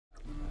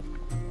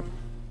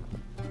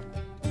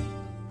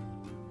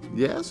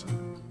Yes?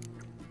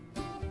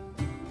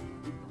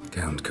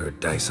 Count Kurt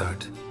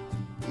Dysart.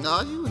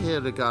 Are you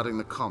here regarding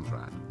the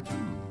contract?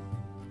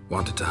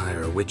 Wanted to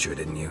hire a witcher,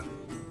 didn't you?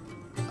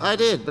 I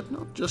did, but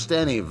not just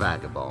any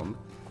vagabond.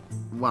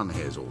 One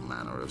hears all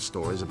manner of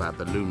stories about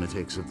the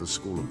lunatics of the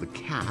School of the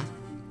Cat.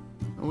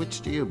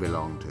 Which do you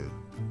belong to?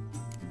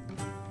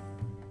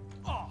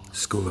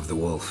 School of the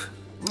Wolf.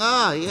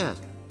 Ah,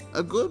 yes.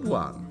 A good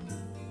one.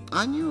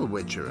 I knew a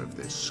witcher of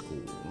this school.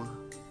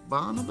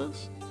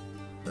 Barnabas?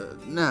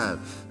 No.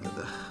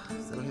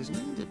 Though his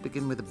name did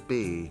begin with a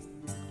B.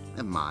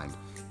 Never mind.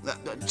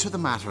 To the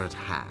matter at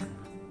hand.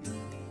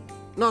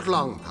 Not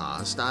long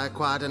past, I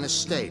acquired an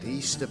estate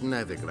east of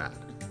Novigrad.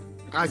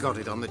 I got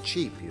it on the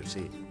cheap, you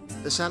see.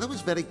 The seller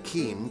was very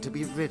keen to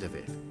be rid of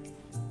it.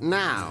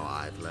 Now,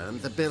 I've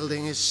learned the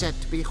building is said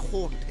to be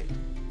haunted.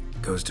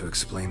 Goes to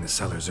explain the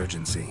seller's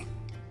urgency.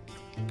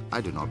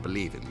 I do not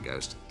believe in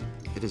ghosts.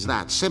 It is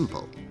that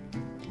simple.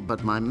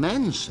 But my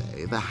men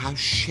say the house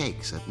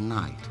shakes at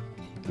night.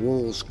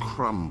 Walls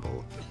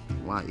crumble,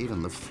 while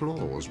even the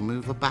floors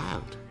move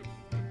about.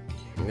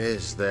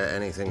 Is there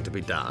anything to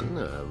be done?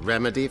 A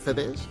remedy for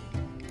this?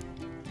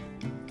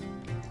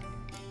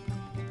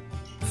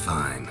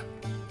 Fine.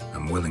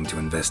 I'm willing to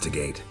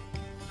investigate.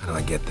 How do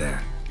I get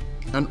there?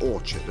 An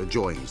orchard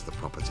adjoins the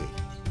property.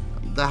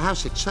 The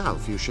house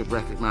itself you should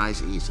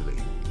recognize easily.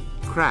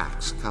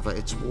 Cracks cover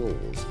its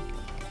walls.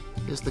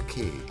 Here's the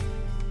key.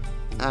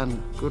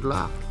 And good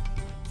luck.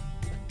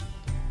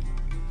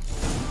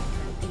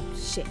 Eat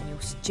shit in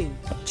your stew,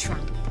 you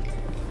tramp.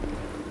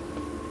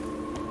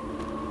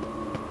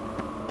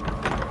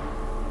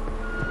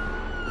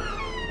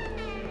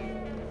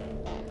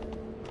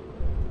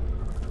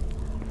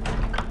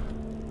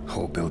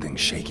 Whole building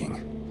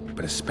shaking,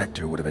 but a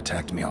specter would have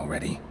attacked me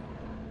already.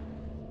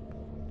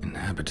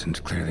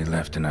 Inhabitant clearly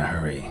left in a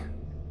hurry.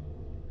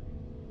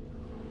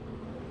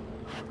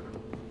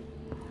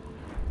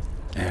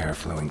 Air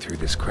flowing through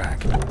this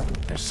crack.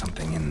 There's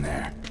something in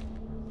there.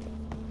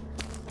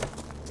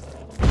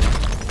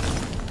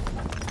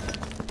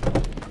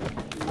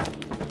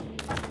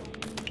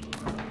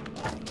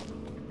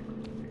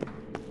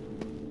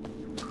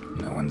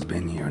 No one's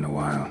been here in a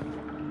while.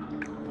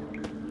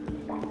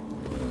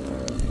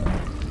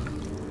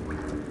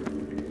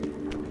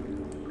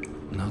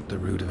 Not the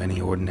root of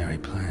any ordinary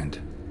plant.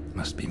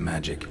 Must be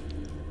magic.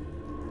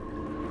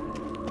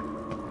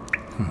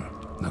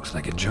 Looks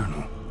like a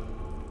journal.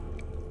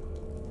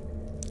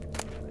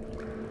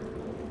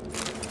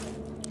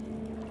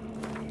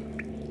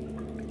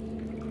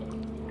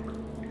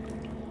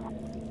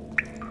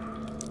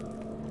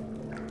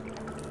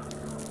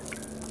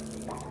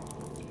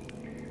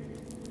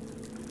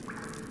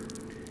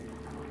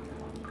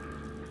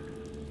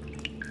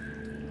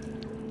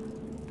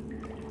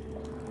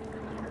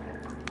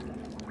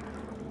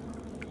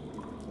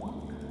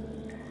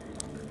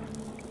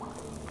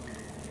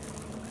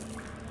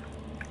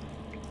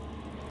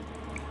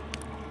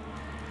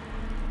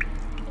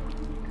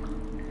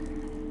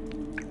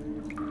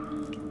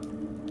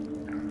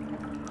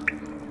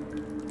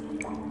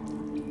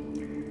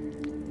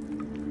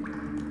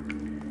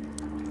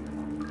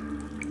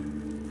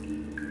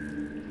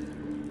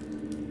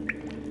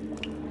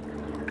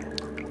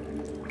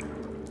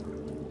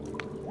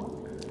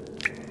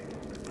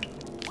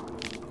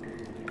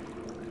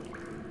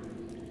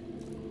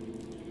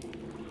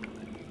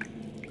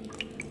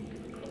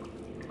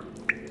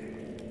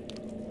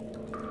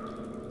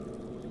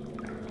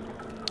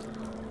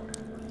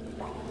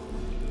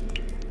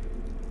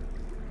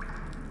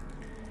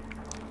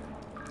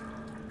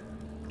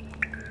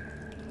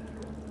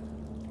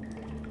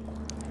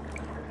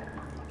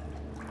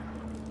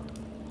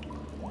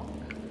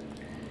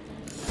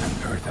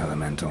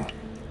 Elemental.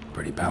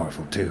 Pretty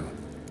powerful, too.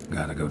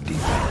 Gotta go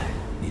deeper.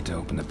 Need to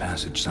open the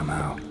passage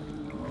somehow.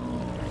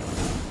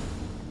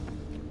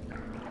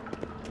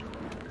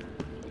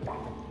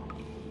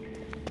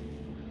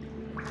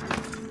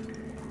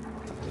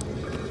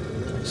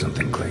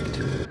 Something clicked.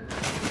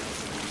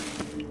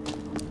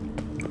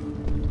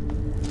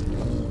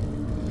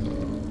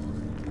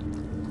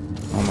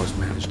 Almost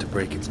managed to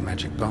break its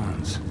magic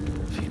bonds.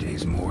 A few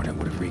days more and it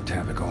would have wreaked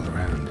havoc all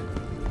around.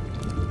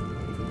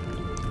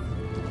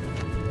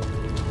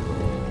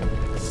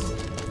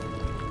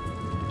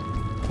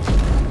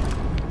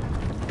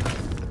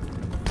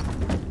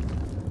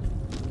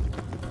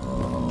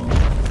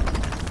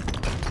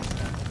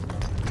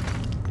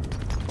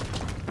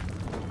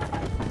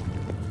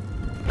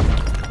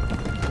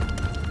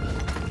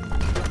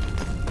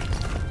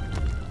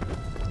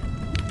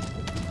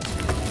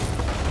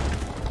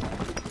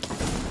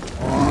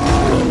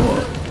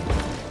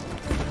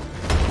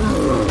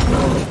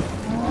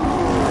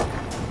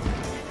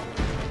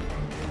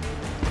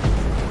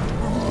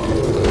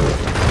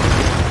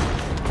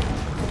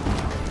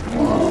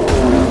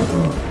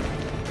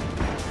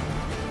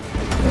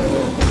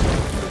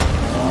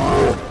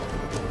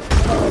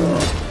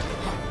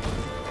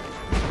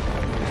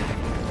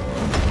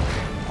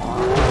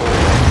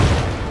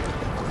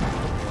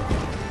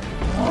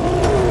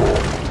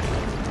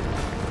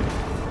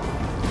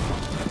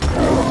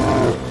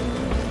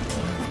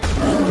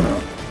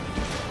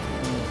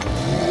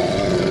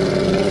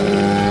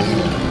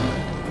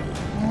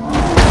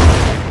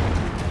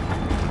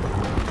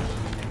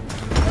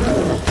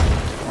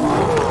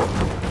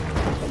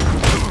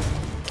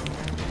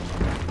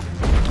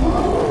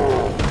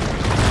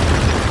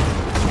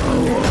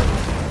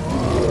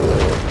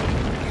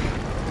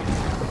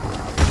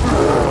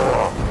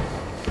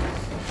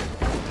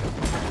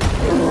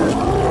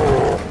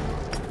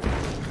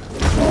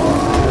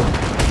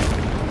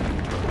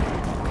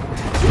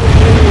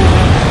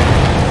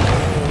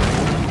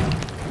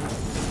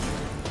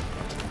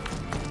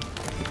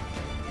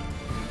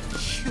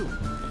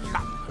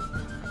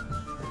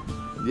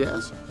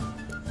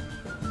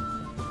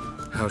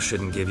 House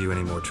shouldn't give you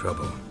any more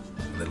trouble.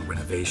 A little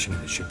renovation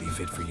and it should be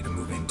fit for you to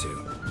move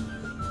into.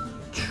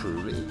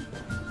 Truly?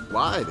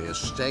 Why, the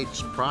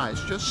estate's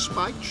price just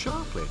spiked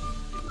sharply.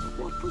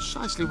 What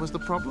precisely was the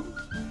problem?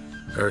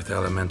 Earth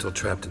elemental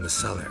trapped in the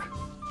cellar.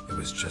 It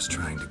was just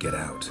trying to get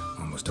out.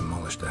 Almost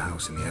demolished the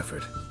house in the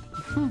effort.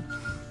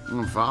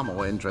 Far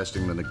more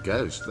interesting than a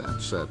ghost,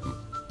 that's certain.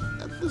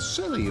 The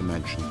cellar you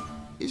mentioned,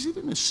 is it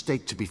in a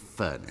state to be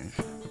furnished?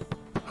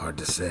 Hard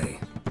to say.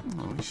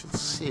 Oh, we shall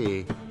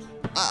see.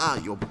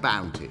 Your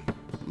bounty.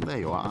 There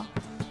you are.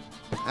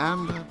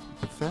 And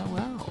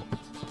farewell.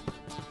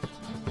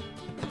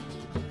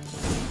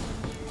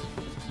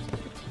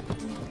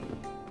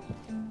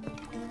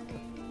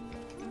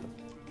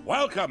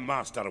 Welcome,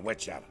 Master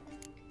Witcher.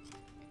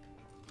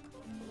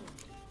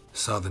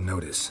 Saw the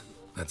notice.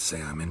 Let's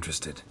say I'm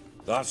interested.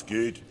 That's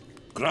good.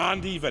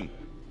 Grand even.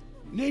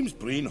 Name's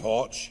Breen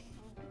Hotch.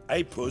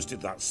 I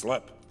posted that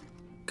slip.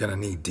 Gonna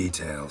need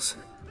details.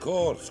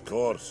 Course.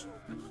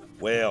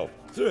 Well,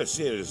 through a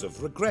series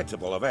of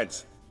regrettable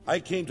events, I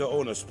came to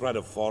own a spread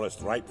of forest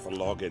ripe for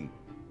logging,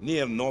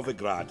 near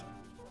Novigrad.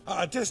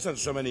 At a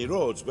distance from any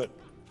roads, but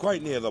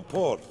quite near the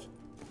port.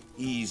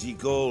 Easy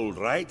gold,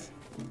 right?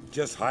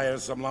 Just hire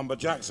some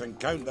lumberjacks and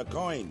count the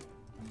coin.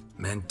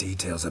 Meant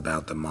details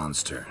about the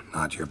monster,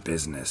 not your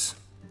business.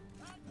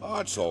 Oh,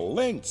 it's all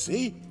linked,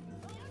 see?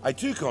 I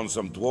took on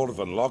some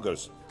dwarven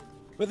loggers,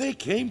 but they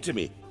came to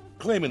me,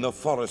 claiming the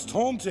forest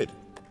haunted.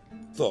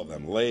 Thought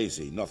them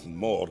lazy, nothing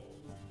more.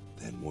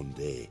 Then one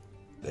day,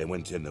 they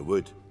went in the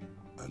wood,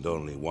 and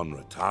only one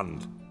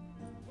returned.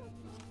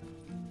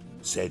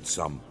 Said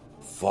some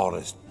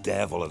forest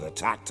devil had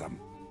attacked him.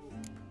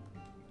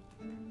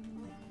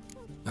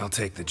 I'll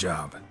take the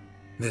job.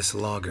 This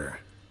logger,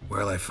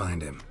 where'll I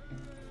find him?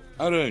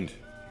 Around.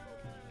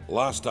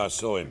 Last I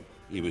saw him,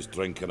 he was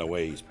drinking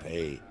away his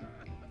pay.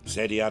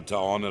 Said he had to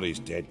honor his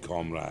dead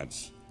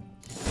comrades.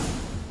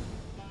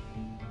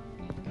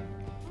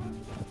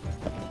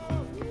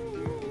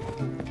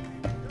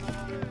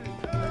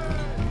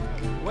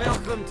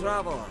 Welcome,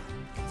 traveller.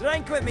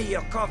 Drink with me, you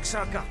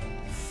cocksucker.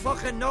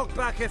 Fucking knock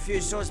back a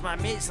few so's my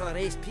mates will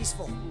race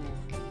peaceful.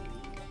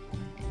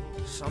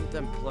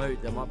 Something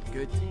ploughed them up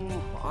good,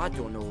 but I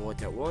don't know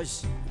what it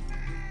was.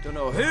 Don't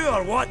know who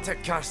or what to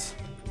curse.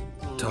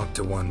 Talked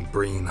to one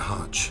Breen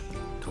Hotch.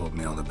 Told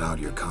me all about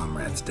your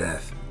comrade's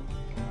death.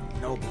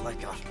 No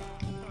blicker.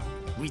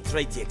 We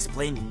tried to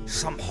explain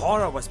some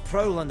horror was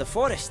prowling the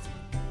forest.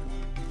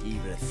 He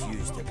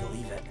refused to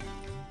believe it.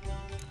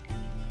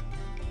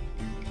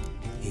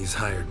 He's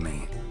hired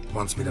me.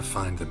 Wants me to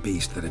find the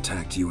beast that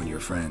attacked you and your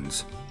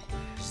friends.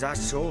 Is that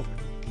so?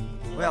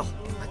 Well,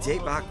 I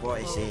take back what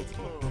I said.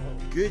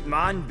 Good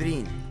man,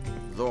 Breen,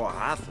 though a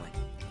halfling.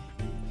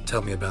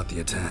 Tell me about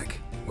the attack.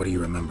 What do you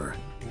remember?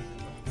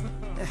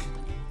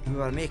 We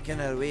were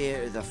making our way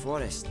out of the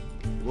forest,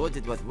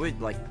 loaded with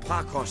wood like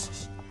pack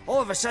horses.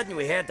 All of a sudden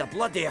we heard a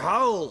bloody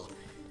howl,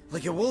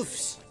 like a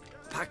wolf's.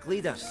 Pack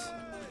leaders.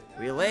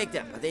 We legged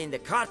it, but then the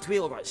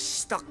cartwheel got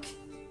stuck.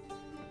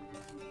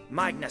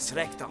 Magnus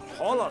Rector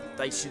hollered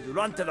I should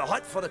run to the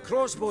hut for the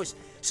crossbows,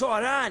 so I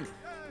ran.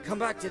 Come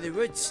back to the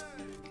woods.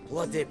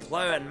 Bloody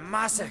plough and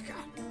massacre.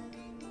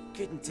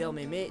 Couldn't tell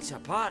me mates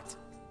apart.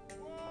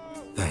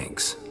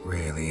 Thanks.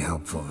 Really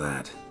helpful,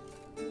 that.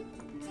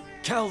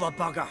 Kill the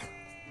bugger,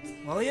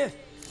 will you?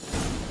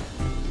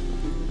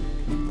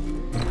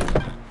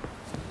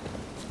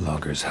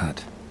 Logger's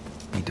hut.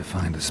 Need to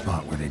find the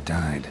spot where they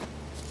died.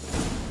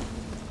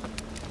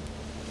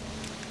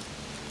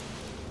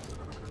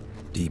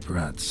 Deep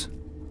ruts.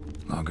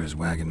 Logger's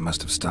wagon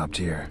must have stopped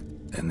here.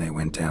 Then they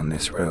went down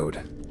this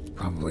road.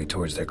 Probably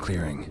towards their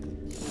clearing.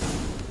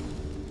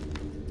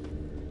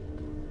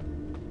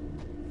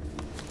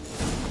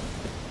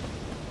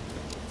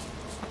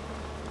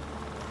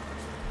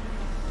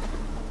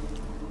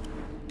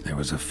 There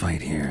was a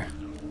fight here.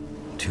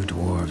 2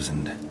 dwarves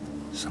and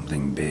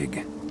something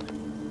big.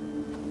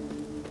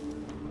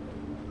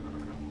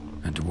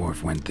 A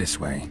dwarf went this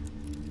way.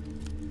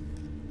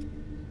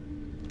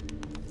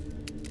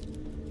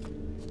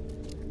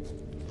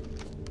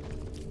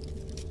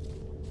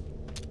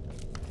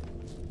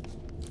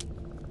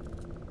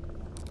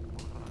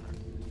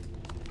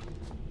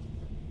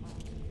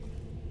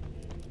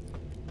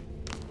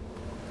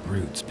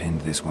 Roots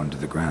pinned this one to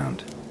the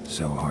ground,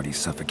 so hard he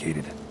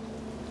suffocated.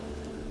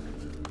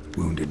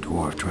 Wounded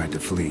dwarf tried to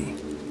flee,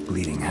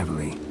 bleeding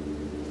heavily.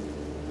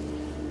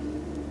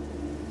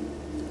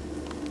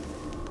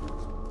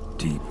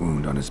 Deep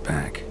wound on his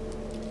back.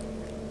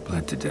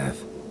 Bled to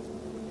death.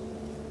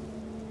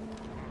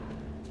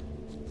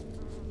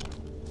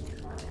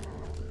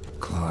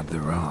 Clawed the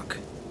rock.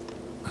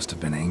 Must have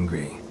been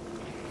angry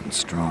and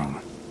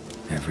strong.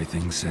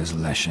 Everything says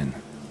Leshen,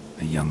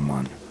 a young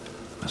one.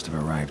 Must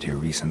have arrived here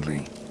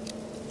recently.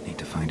 Need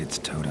to find its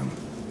totem.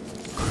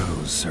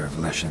 Crows serve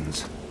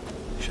Leshens.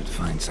 Should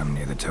find some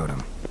near the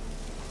totem.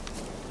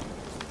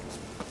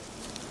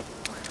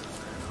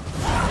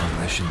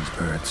 Leshen's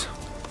birds.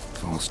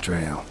 False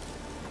trail.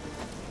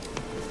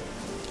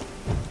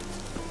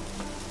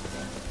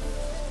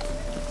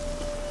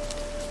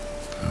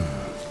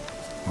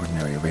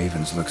 ordinary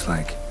ravens, looks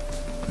like.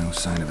 No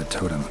sign of a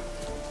totem.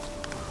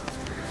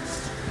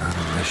 Not a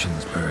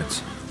Leshen's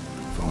birds.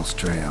 False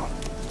trail.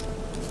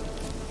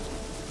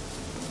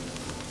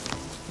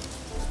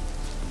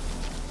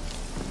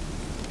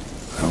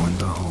 Lo and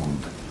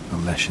behold, a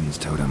Leshen's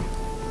totem.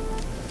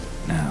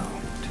 Now,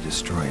 to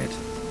destroy it.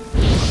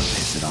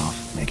 Piss it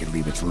off, make it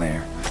leave its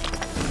lair.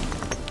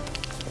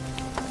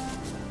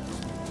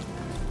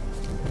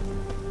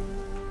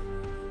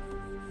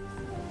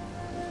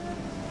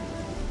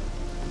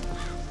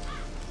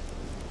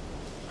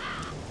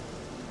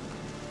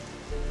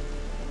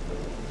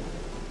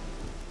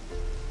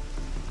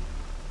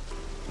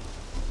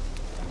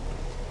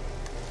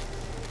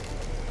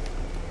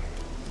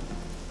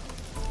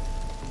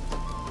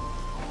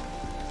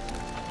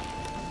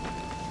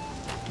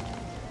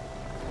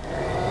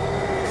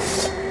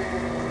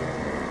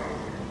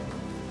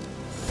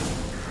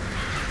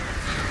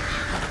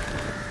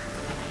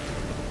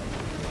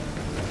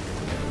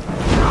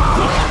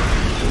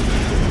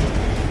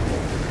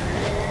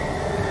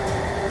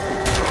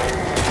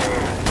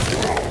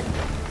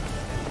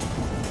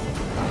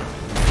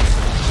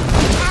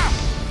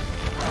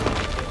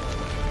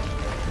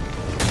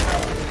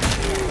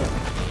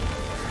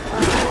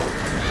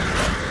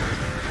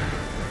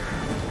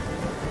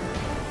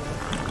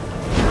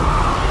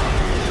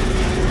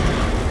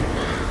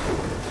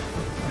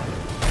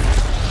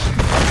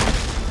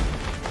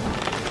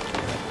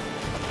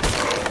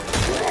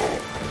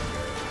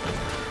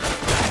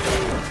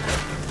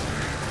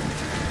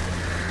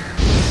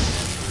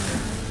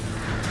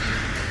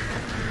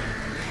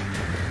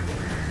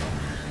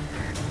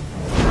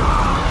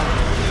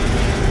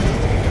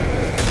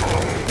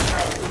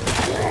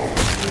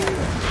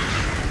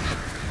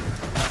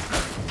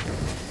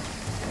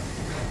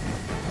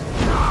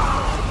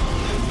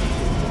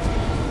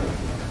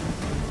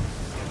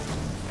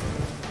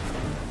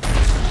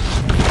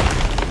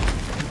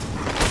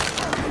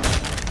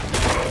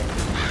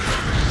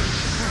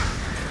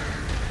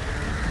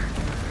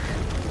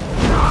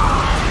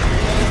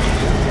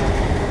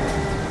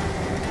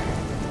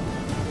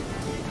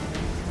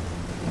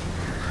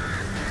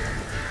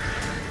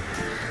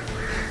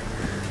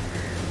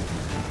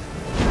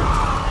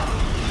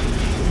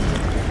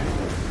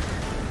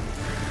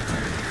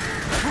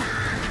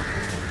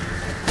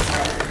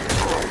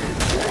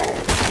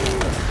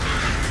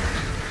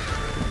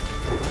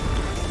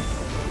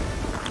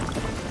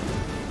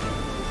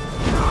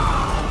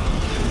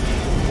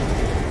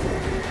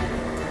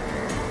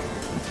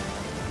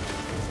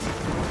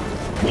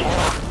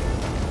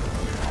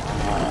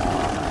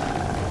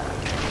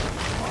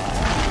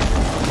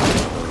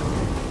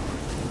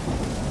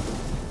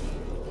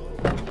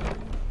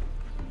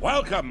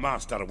 Welcome,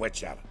 Master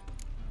Witcher.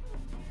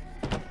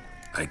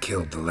 I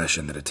killed the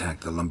Leshen that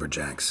attacked the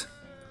lumberjacks.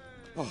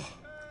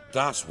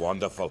 That's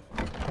wonderful.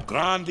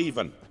 Grand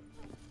even.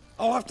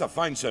 I'll have to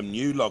find some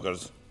new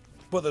loggers,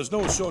 but there's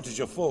no shortage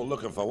of folk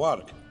looking for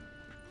work.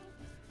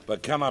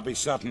 But can I be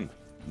certain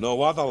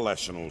no other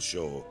Leshen will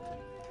show?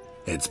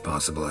 It's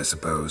possible, I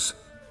suppose.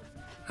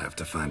 I have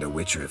to find a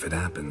Witcher if it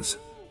happens.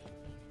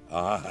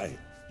 Aye,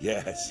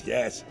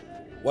 yes.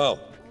 Well,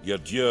 your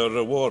due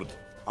reward.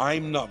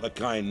 I'm not the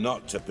kind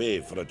not to pay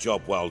for a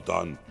job well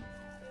done.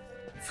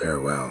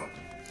 Farewell.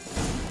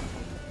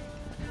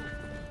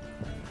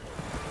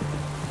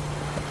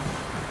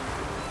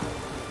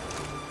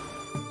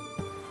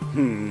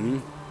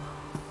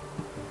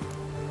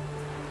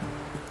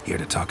 Here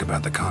to talk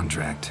about the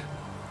contract.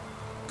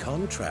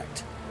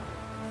 Contract?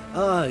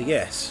 Ah,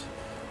 yes.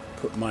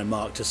 Put my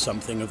mark to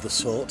something of the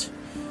sort.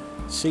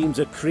 Seems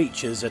a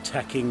creature's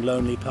attacking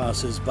lonely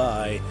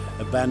passers-by,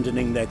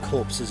 abandoning their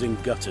corpses in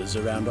gutters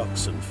around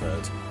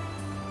Oxenford.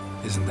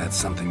 Isn't that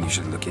something you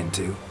should look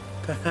into?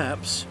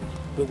 Perhaps,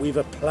 but we've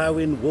a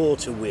plough-in war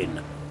to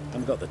win.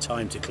 Haven't got the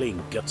time to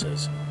clean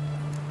gutters.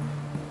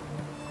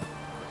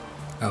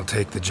 I'll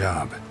take the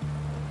job.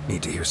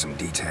 Need to hear some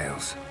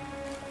details.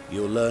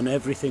 You'll learn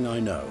everything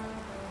I know.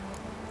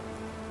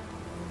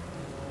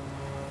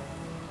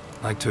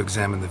 Like to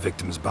examine the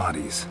victims'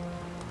 bodies.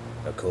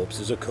 A corpse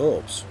is a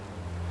corpse.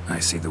 I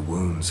see the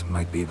wounds.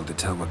 Might be able to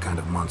tell what kind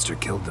of monster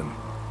killed them.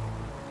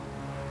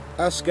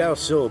 Ask our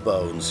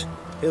Sawbones.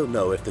 He'll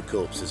know if the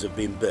corpses have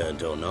been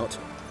burned or not.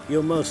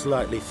 You'll most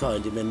likely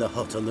find him in the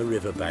hut on the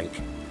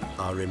riverbank.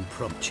 Our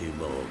impromptu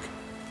morgue.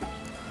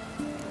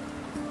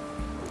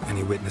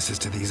 Any witnesses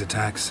to these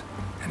attacks?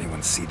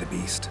 Anyone see the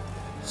beast?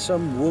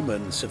 Some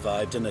woman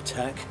survived an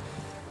attack.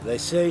 They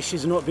say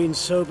she's not been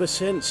sober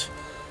since.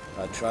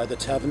 I'd try the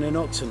tavern in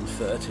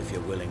Oxenford if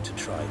you're willing to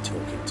try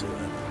talking to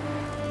her.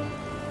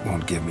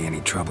 Won't give me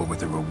any trouble with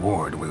the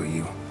reward, will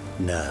you?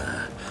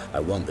 Nah, I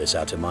want this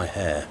out of my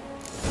hair.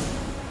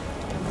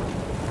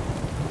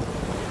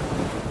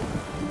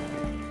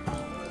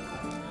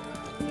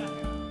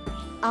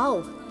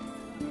 Oh,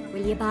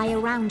 will you buy a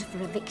round for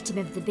a victim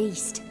of the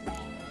beast?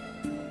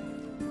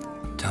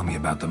 Tell me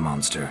about the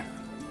monster.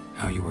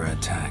 How you were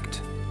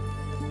attacked.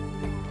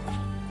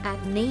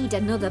 I'd need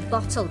another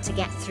bottle to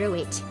get through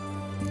it.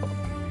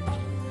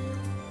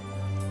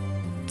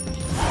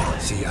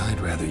 See,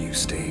 I'd rather you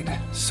stayed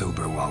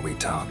sober while we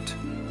talked.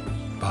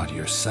 Bought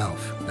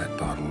yourself that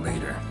bottle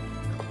later.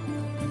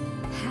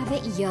 Have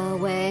it your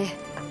way.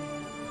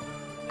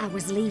 I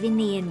was leaving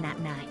the inn that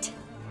night.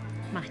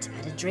 Might have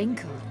had a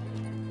drink or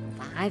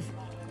 5.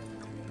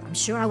 I'm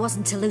sure I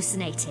wasn't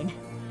hallucinating.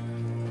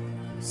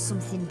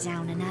 Something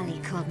down an alley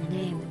called my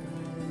name.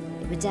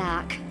 It was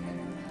dark.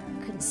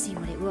 Couldn't see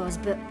what it was,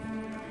 but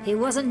it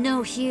wasn't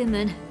no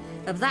human.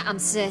 Of that I'm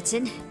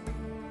certain.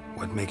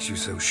 What makes you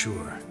so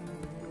sure?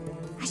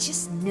 I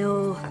just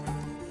know.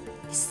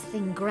 This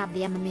thing grabbed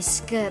the hem of my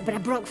skirt, but I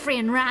broke free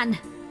and ran.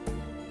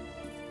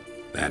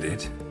 That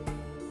it?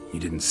 You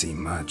didn't see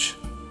much.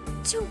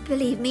 Don't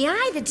believe me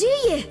either, do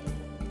you?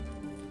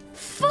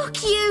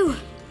 Fuck you!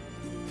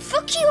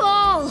 Fuck you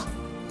all!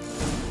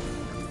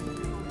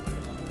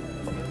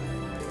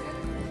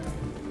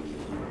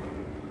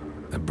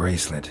 A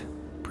bracelet,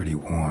 pretty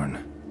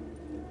worn.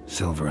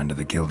 Silver under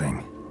the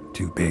gilding,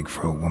 too big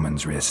for a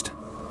woman's wrist.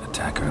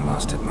 Attacker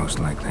lost it most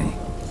likely.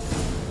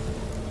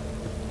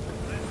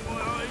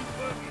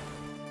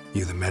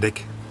 You the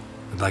medic?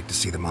 I'd like to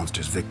see the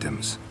monster's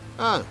victims.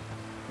 Oh,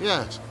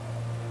 yes.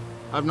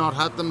 I've not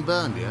had them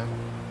burned yet.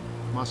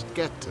 Must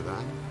get to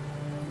that.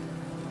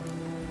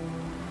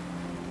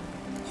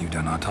 You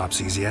done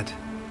autopsies yet?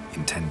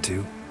 Intend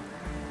to?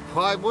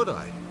 Why would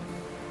I?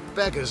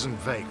 Beggars and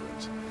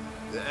vagrants.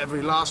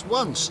 Every last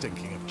one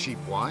stinking of cheap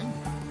wine.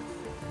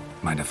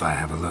 Mind if I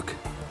have a look?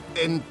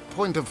 In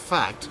point of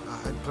fact,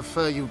 I'd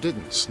prefer you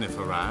didn't sniff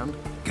around.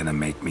 Gonna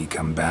make me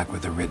come back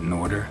with a written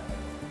order?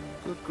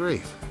 Good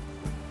grief.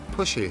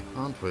 Pushy,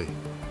 aren't we?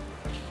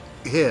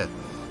 Here,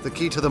 the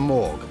key to the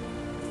morgue.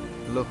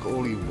 Look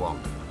all you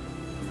want.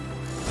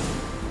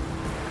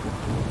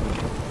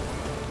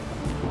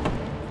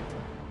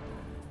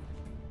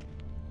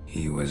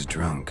 He was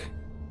drunk.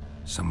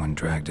 Someone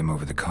dragged him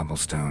over the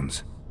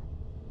cobblestones.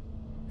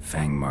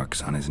 Fang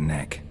marks on his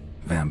neck.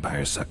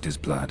 Vampire sucked his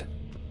blood.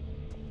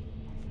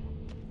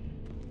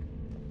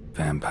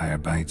 Vampire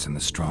bites and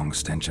the strong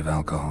stench of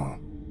alcohol,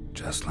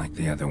 just like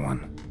the other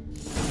one.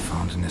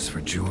 Fondness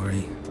for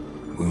jewelry,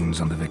 wounds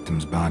on the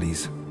victims'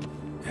 bodies.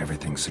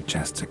 Everything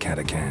suggests a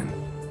catachan,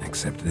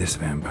 except this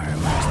vampire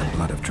likes the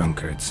blood of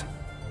drunkards.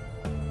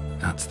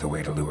 That's the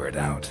way to lure it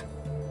out.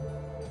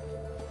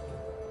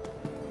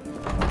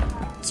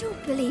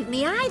 Don't believe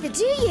me either,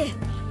 do you?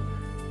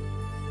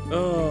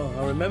 Oh,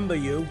 I remember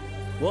you.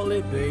 What'll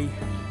it be?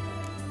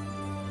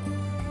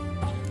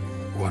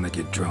 Want to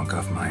get drunk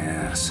off my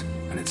ass,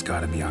 and it's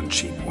gotta be on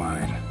cheap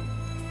wine.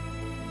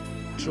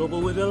 Trouble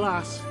with the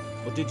lass?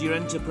 Or did your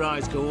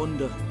enterprise go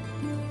under?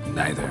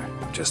 Neither,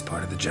 just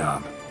part of the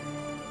job.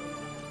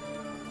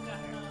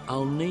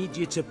 I'll need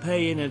you to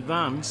pay in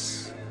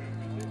advance.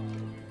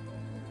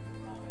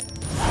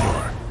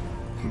 More,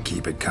 and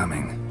keep it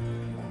coming.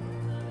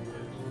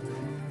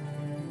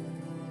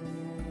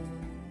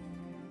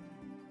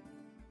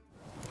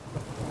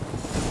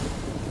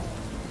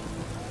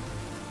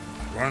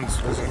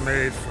 Once was a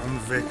maid from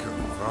Vic of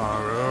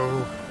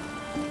Varro.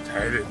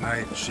 Tight at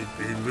night she'd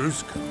be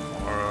loose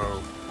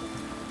tomorrow.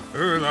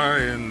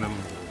 Early in the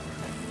morning.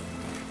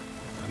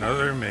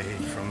 Another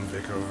maid from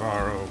Vic of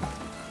Varro.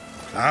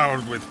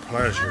 Plowed with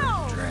pleasure,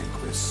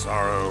 drank with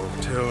sorrow,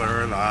 till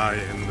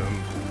early in the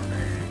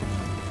morning.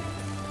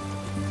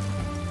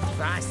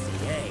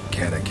 Fasty, eh?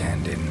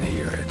 Catachan didn't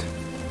hear it.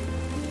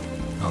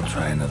 I'll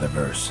try another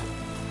verse.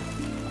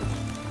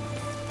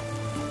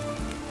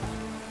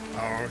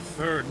 Our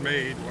third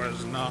maid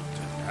was not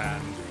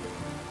handy.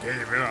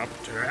 Gave it up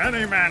to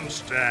any man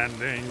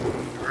standing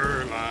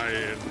early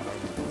in the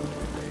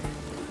morning.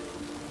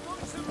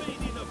 What's the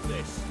meaning of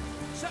this?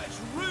 Such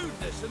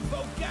rudeness and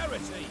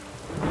vulgarity.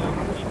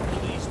 Young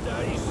people these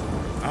days.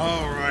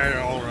 All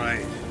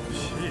right.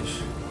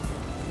 Sheesh.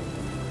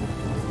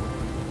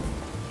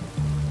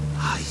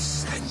 I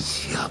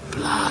sense your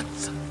blood.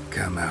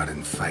 Come out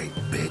and fight,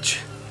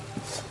 bitch.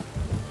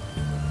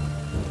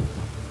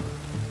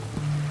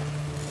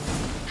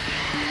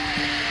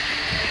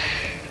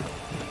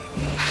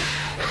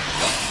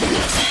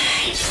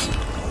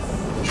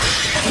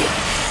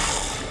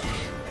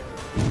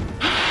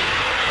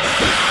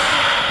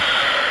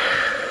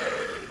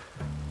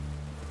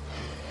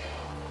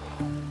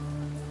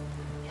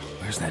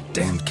 Where's that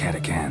damned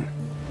catachan?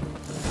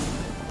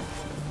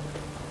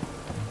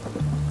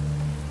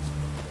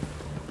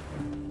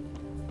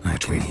 I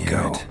can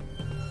hear it.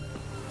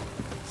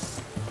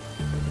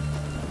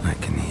 I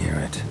can hear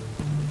it.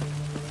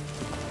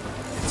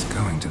 It's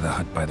going to the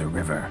hut by the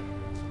river.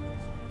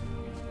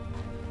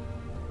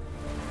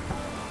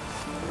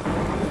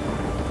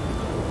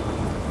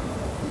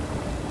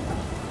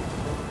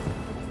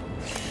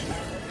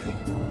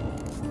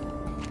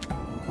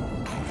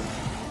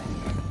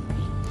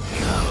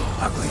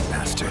 Ugly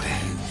bastard.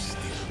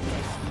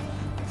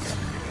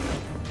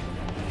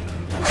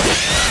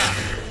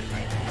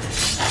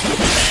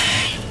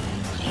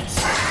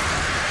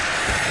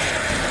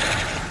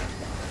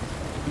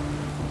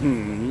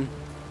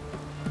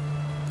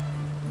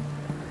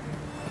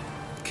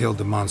 Killed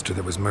the monster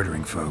that was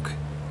murdering folk.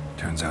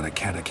 Turns out a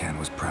catachan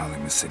was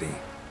prowling the city.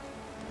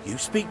 You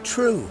speak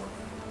true.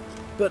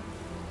 But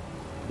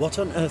what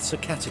on earth's a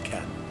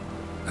Katakan?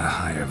 A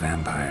higher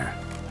vampire.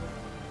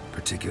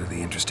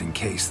 Particularly interesting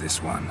case,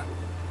 this one.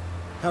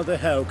 How the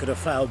hell could a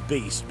foul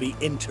beast be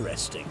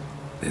interesting?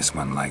 This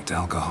one liked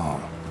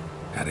alcohol.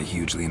 Had a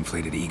hugely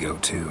inflated ego,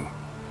 too.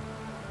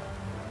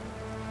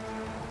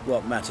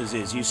 What matters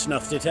is you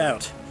snuffed it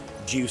out.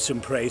 Due some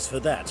praise for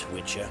that,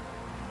 Witcher.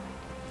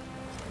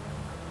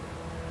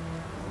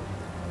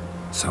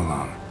 So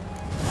long.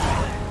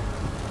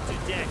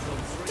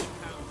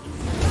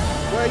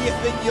 Where you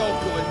think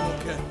you're going,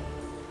 Looker?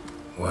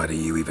 Why do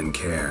you even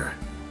care?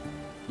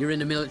 You're in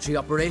the military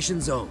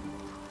operations zone,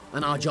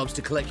 and our job's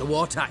to collect the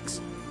war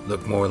tax.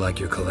 Look more like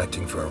you're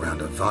collecting for a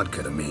round of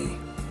vodka to me.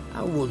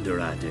 I wonder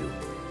I do.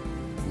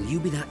 Will you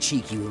be that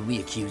cheeky when we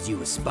accuse you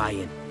of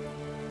spying?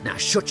 Now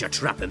shut your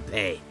trap and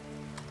pay.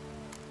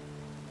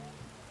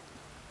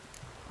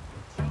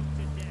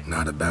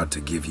 Not about to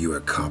give you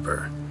a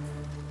copper.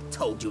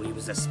 Told you he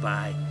was a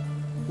spy.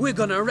 We're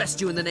gonna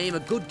arrest you in the name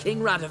of good King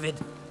Radovid.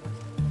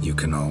 You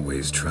can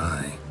always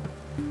try.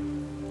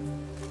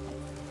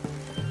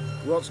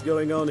 What's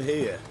going on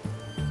here?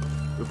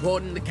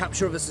 Reporting the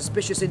capture of a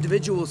suspicious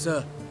individual,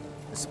 sir.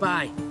 A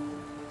spy.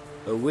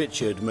 A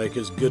Witcher'd make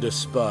as good a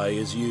spy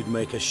as you'd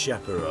make a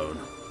chaperone.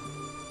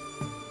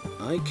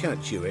 I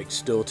catch you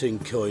extorting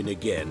coin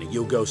again,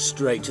 you'll go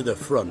straight to the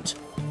front.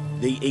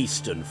 The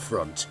Eastern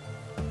Front.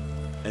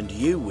 And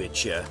you,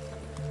 Witcher,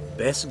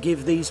 best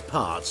give these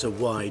parts a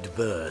wide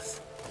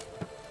berth.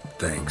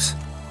 Thanks.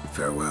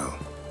 Farewell.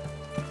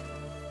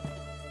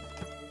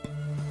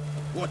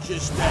 Watch your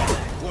step.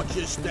 Watch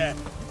your step.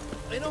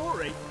 In a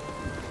hurry.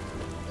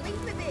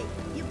 Leave me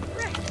be, you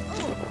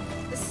breath. Oh,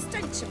 the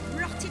stench of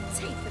rotted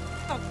teeth and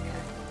vodka.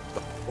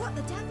 What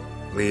the devil?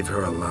 Leave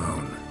her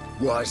alone.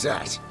 Why's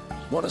that?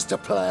 Want us to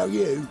plough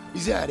you?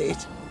 Is that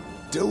it?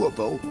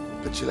 Doable,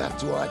 but you'll have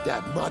to hide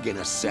that mug in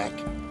a sec.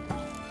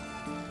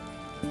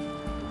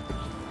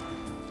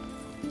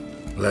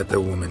 Let the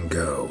woman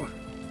go.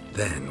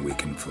 Then we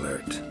can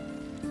flirt.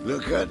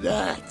 Look at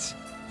that!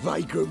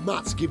 Vagrant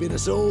Mutt's giving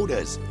us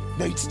orders.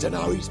 Needs to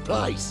know his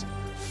place.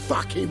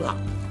 Fuck him up.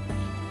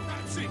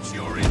 That's it,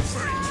 you're in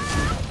for it.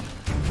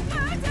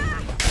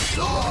 Murder!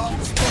 Oh,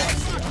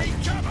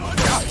 Fucking come on!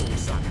 go,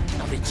 son.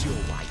 Have it your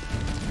way.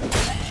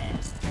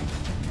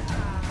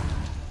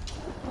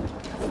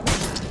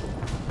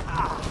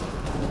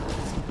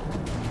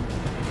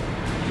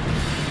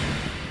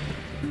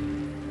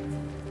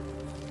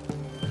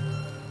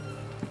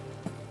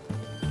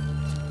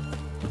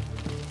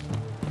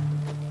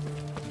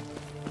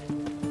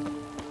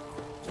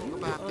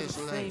 About this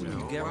later,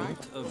 all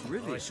right? Of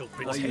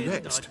Rivia. Are you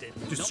next?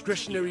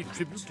 Discretionary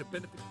tribute to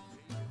benefit.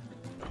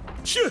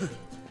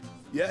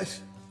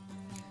 Yes?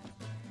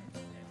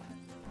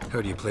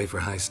 Heard you play for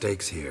high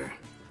stakes here.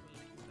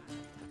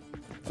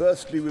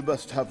 Firstly, we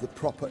must have the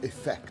proper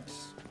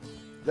effects.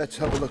 Let's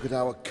have a look at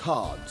our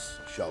cards,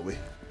 shall we?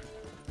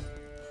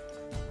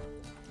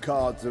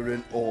 Cards are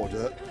in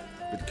order,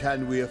 but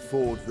can we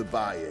afford the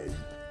buy-in?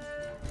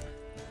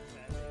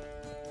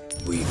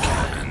 We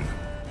can.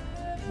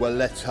 Well,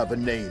 let's have a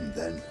name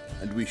then,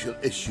 and we shall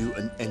issue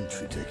an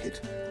entry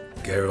ticket.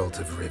 Geralt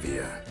of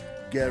Rivia.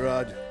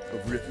 Gerard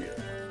of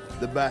Rivia.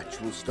 The match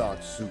will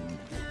start soon,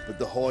 but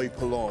the hoi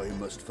polloi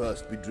must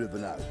first be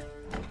driven out.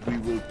 We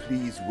will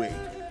please wait.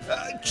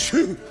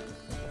 Achoo!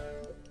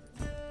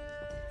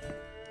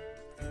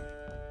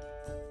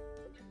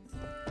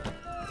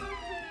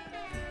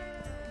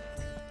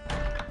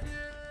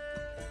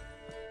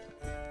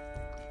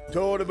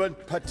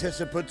 Tournament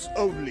participants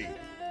only.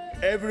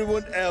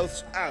 Everyone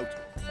else out.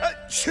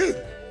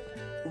 Achoo!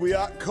 We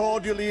are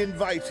cordially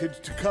invited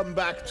to come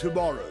back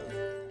tomorrow.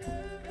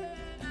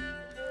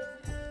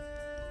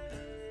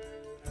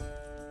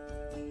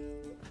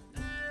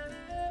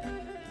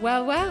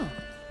 Well, well.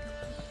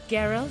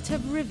 Geralt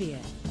of Rivia.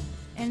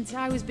 And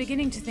I was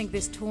beginning to think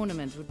this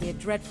tournament would be a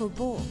dreadful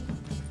bore.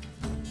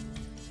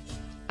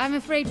 I'm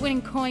afraid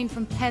winning coin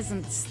from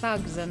peasants,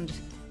 thugs, and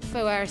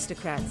faux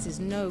aristocrats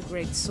is no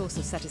great source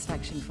of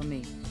satisfaction for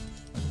me.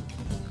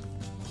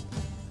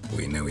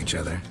 We know each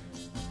other.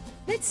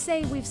 Let's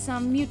say we've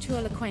some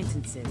mutual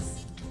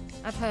acquaintances.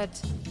 I've heard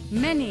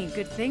many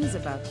good things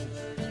about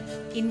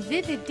you. In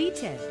vivid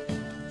detail.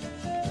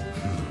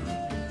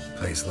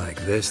 Place like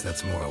this,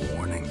 that's more a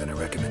warning than a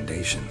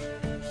recommendation.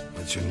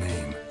 What's your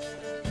name?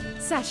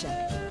 Sasha.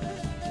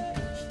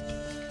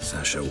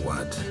 Sasha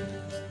what?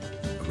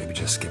 Or maybe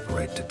just skip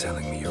right to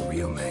telling me your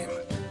real name.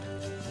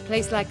 A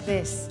place like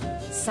this,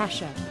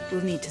 Sasha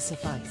will need to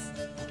suffice.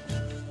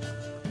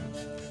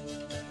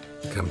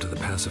 Come to the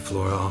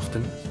Passiflora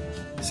often?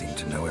 Seem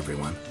to know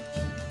everyone.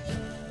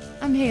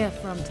 I'm here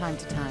from time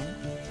to time.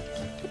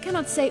 I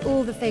cannot say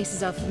all the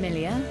faces are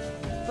familiar,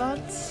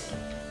 but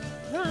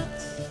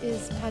that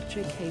is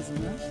Patrick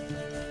Hazelnut.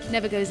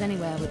 Never goes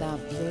anywhere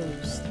without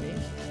those three.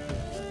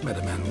 Met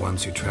a man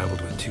once who traveled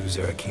with 2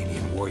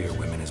 Zeracanian warrior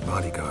women as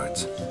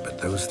bodyguards,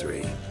 but those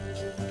 3...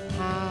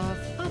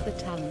 have other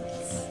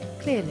talents,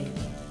 clearly.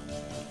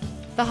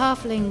 The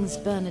halfling's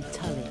Bernard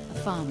Tully, a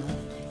farmer,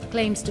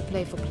 claims to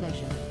play for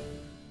pleasure.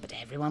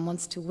 Everyone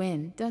wants to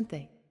win, don't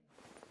they?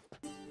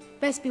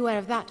 Best beware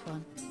of that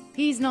one.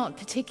 He's not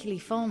particularly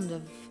fond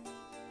of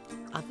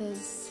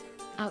others,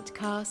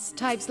 outcasts,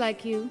 types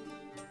like you.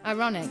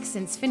 Ironic,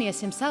 since Phineas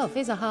himself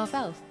is a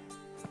half-elf.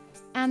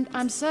 And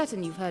I'm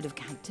certain you've heard of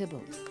Count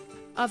Tybalt.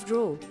 After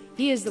all,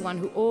 he is the one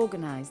who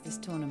organized this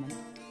tournament.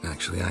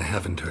 Actually, I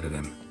haven't heard of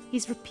him.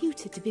 He's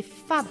reputed to be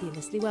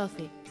fabulously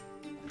wealthy.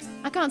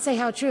 I can't say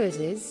how true it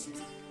is,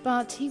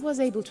 but he was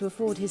able to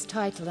afford his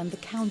title and the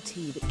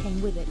county that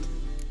came with it.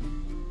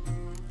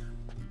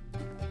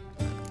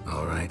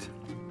 All right.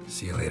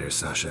 See you later,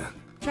 Sasha.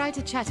 Try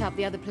to chat up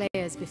the other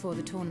players before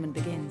the tournament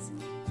begins.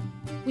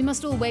 We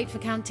must all wait for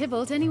Count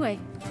Tybalt anyway.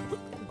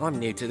 I'm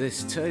new to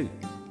this too.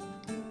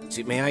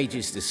 Took me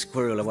ages to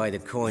squirrel away the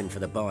coin for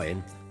the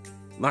buy-in.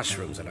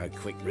 Mushrooms are no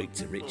quick route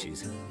to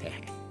riches.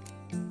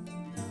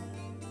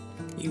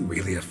 You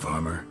really a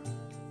farmer?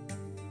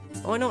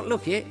 Why not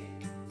look it?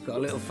 Got a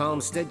little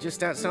farmstead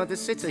just outside the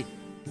city.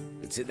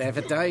 Could sit there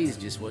for days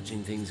just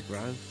watching things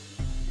grow.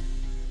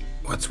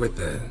 What's with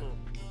the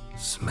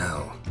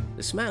smell?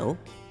 The smell?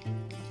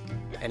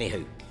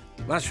 Anywho,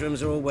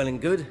 mushrooms are all well and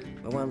good,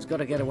 but one's got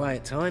to get away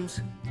at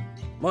times.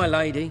 My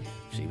lady,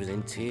 she was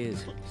in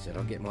tears. Said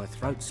I'd get my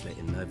throat slit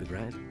in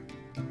Novigrad.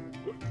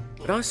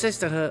 But I says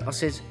to her, I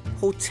says,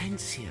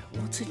 Hortensia,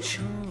 what a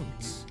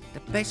chance. The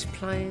best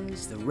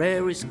players, the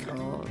rarest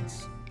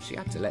cards. She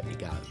had to let me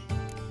go.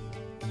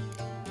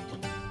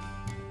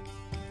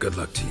 Good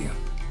luck to you.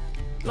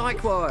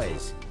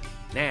 Likewise.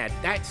 Now,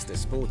 that's the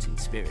sporting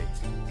spirit.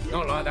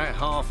 Not like that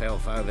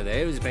half-elf over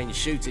there who's been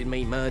shooting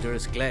me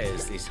murderous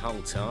glares this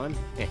whole time.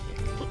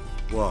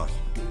 What?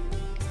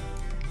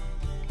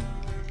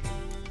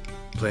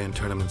 Playing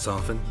tournaments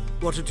often?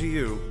 What are to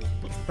you?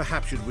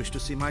 Perhaps you'd wish to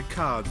see my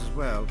cards as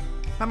well.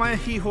 Am I a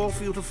hee-haw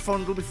for you to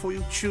fondle before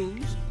you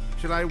choose?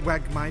 Shall I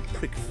wag my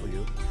prick for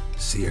you?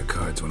 See your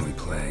cards when we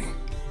play.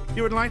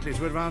 You would likely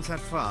to advance that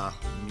far,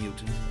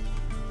 mutant.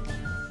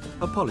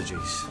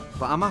 Apologies,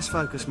 but I must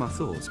focus my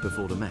thoughts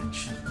before the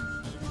match.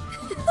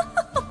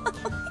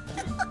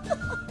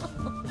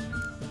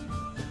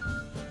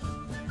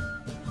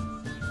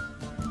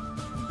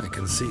 I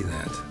can see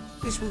that.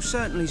 This will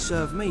certainly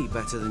serve me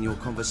better than your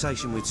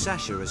conversation with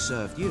Sasha has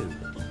served you.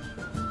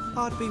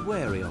 I'd be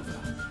wary of her.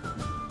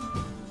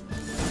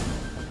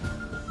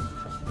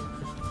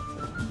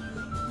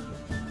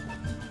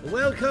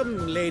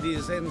 Welcome,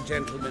 ladies and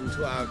gentlemen,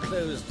 to our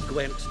closed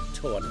Gwent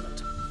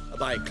tournament.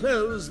 By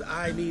closed,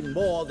 I mean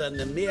more than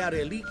the mere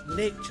elite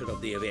nature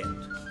of the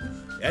event.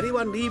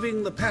 Anyone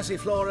leaving the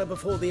Passiflora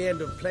before the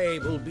end of play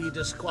will be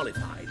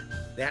disqualified.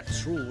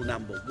 That's rule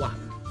number 1.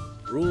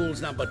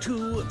 Rules number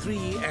 2,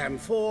 3, and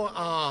 4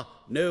 are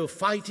no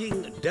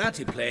fighting,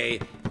 dirty play,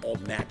 or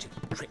magic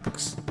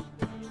tricks.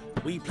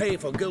 We play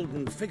for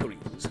golden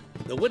figurines.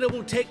 The winner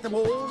will take them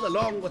all,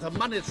 along with a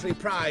monetary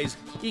prize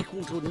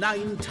equal to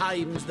 9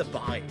 times the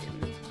buy-in.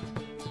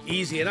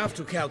 Easy enough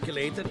to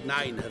calculate that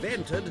 9 have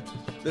entered.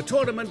 The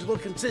tournament will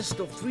consist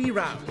of 3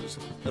 rounds.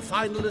 The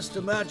finalist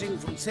emerging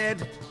from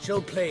said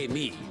shall play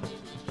me.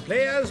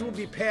 Players will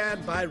be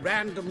paired by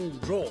random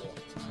draw.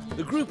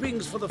 The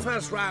groupings for the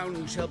first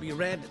round shall be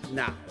read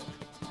now.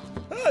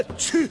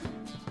 Achoo!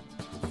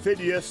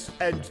 Phineas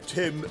and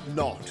Tim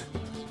Knott.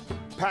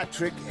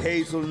 Patrick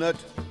Hazelnut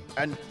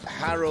and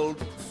Harold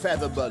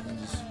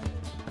Featherbuns.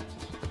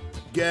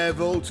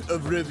 Geralt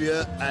of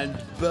Rivia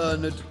and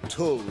Bernard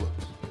Tull.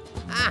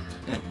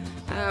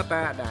 How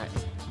about that?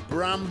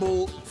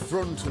 Bramble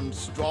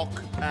Frontenstock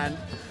and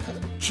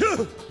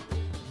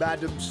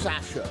Madam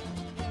Sasha.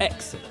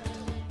 Excellent.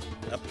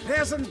 A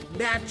pleasant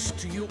match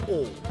to you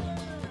all.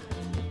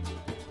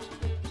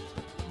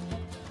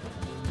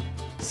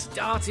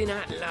 Starting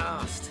at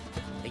last.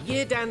 A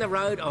year down the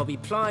road, I'll be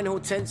plying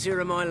Hortensia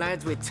and my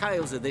lads with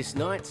tales of this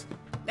night.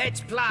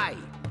 Let's play!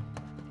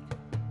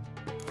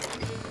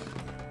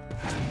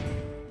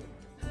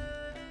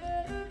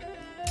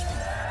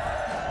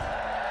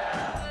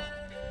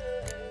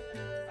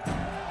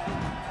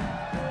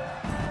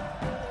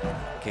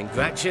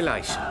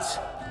 Congratulations.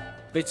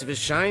 Bit of a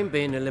shame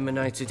being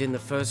eliminated in the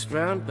first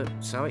round, but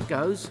so it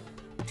goes.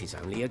 It is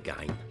only a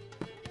game.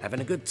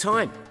 Having a good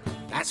time,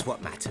 that's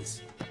what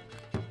matters.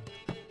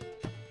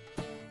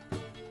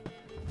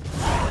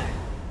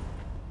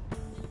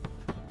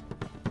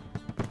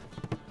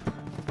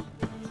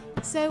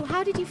 So,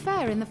 how did you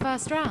fare in the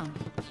first round?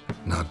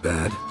 Not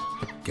bad.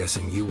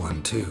 Guessing you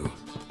won too.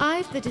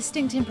 I've the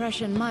distinct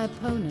impression my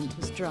opponent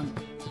was drunk.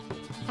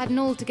 Had an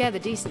altogether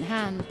decent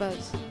hand, but...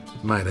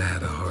 Might have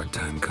had a hard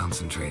time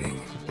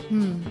concentrating.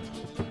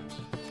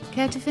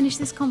 Care to finish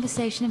this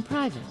conversation in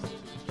private?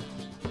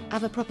 I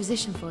have a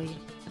proposition for you.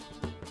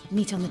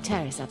 Meet on the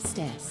terrace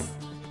upstairs.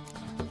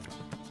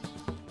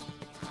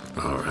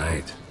 All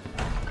right.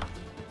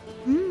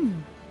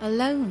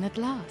 Alone at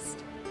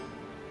last.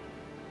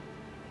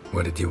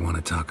 What did you want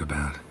to talk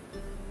about?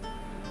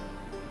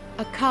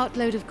 A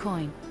cartload of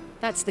coin.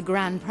 That's the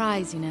grand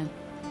prize, you know.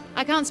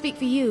 I can't speak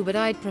for you, but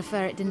I'd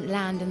prefer it didn't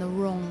land in the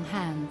wrong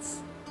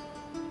hands.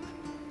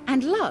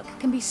 And luck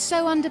can be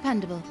so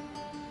undependable.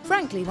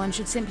 Frankly, one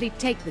should simply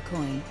take the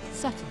coin,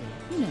 subtly,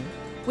 you know,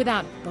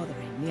 without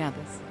bothering the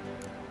others.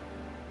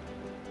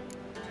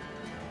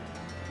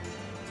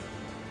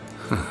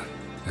 Huh.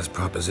 As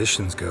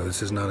propositions go,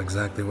 this is not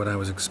exactly what I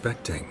was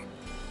expecting.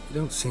 You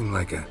don't seem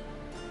like a...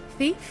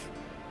 Thief?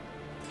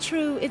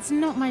 True, it's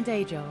not my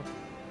day job,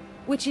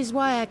 which is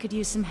why I could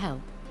use some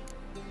help.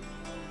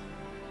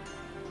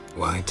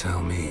 Why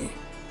tell me?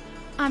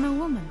 I'm a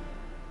woman.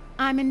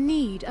 I'm in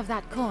need of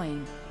that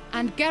coin,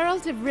 and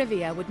Geralt of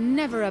Rivia would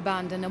never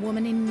abandon a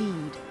woman in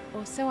need,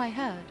 or so I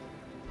heard.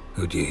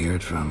 Who'd you hear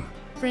it from?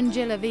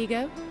 Fringilla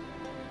Vigo.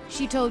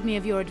 She told me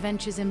of your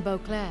adventures in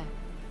Beauclair.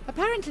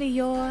 Apparently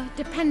you're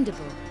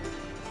dependable,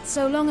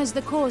 so long as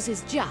the cause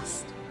is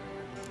just.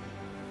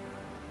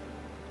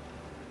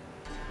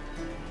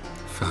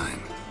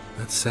 Fine.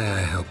 Let's say I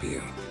help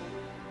you.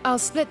 I'll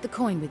split the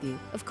coin with you,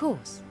 of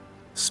course.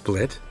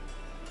 Split?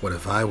 What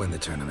if I win the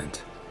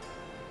tournament?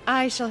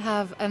 I shall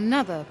have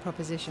another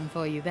proposition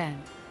for you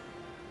then.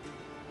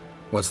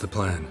 What's the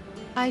plan?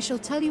 I shall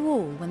tell you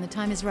all when the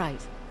time is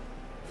right.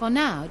 For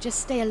now, just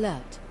stay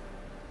alert.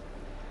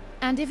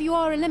 And if you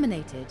are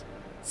eliminated,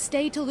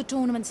 stay till the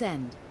tournament's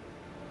end.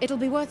 It'll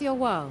be worth your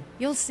while,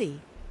 you'll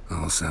see.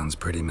 All sounds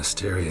pretty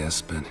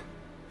mysterious, but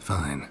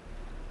fine.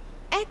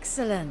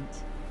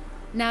 Excellent!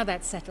 Now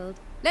that's settled,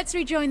 let's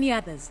rejoin the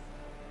others.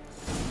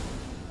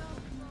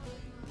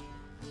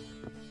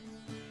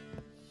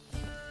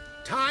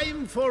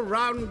 Time for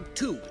round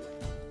 2.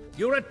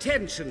 Your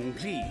attention,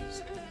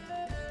 please.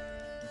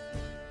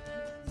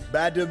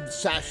 Madam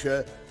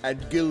Sasha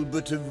and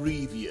Gilbert of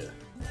Rivia.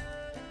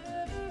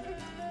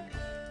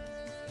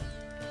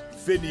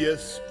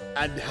 Phineas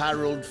and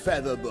Harold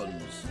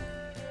Featherbones.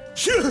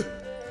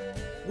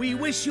 We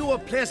wish you a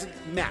pleasant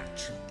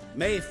match.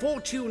 May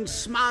fortune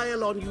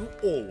smile on you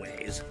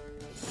always.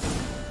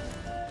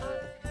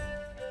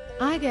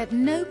 I get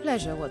no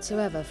pleasure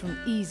whatsoever from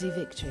easy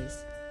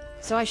victories,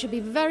 so I should be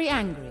very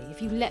angry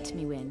if you let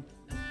me win.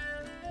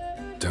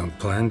 Don't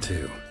plan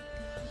to.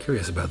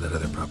 Curious about that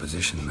other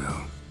proposition,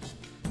 though.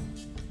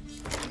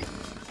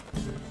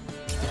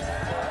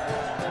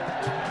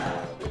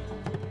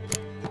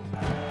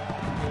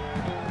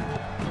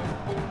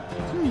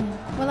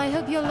 Well, I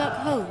hope your luck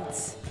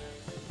holds.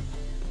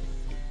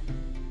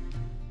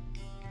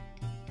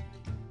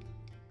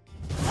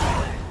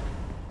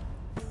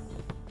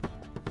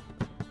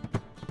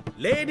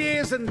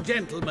 Ladies and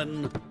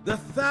gentlemen, the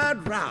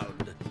third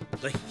round.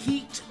 The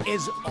heat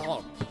is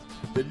on.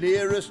 The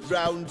nearest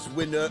round's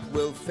winner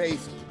will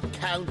face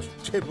Count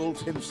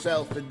Tybalt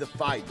himself in the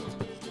final.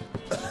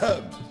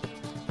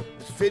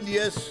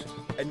 Phineas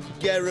and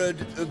Gerard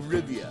of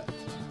Rivia.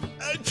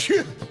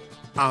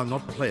 I'll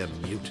not play a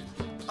mute.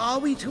 Are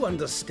we to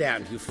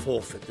understand you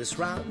forfeit this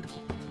round?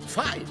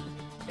 Fine.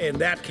 In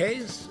that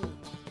case...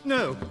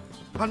 No,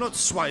 I'll not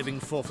swiving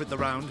forfeit the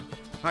round.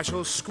 I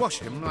shall squash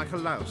him like a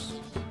louse.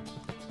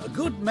 A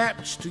good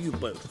match to you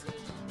both.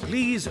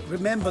 Please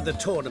remember the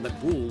tournament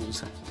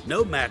rules.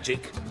 No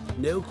magic,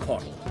 no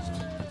quarrels.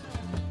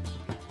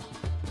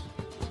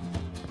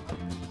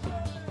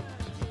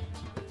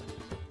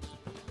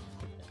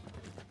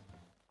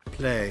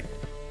 Play.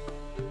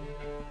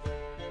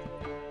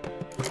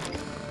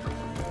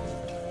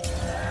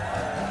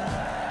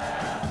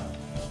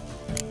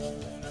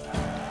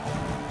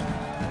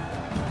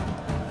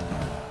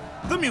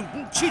 The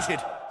mutant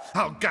cheated!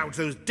 I'll gouge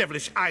those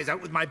devilish eyes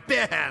out with my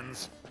bare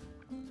hands!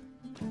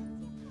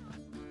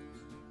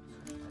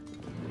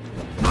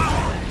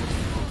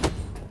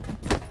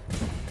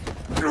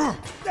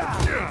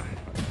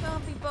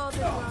 Can't be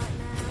bothered right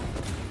now.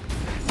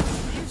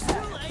 You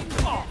still ain't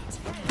got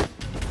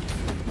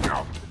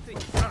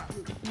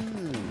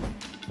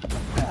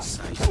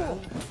Say so.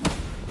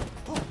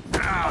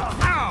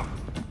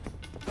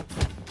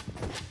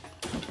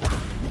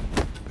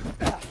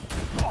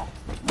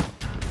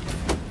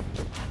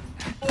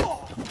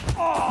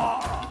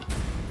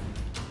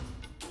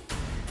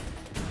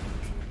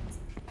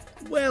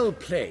 Well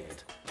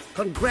played.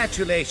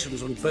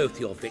 Congratulations on both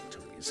your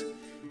victories.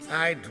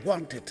 I'd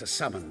wanted to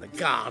summon the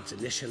guards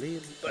initially,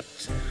 but...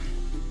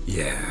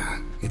 Yeah,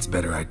 it's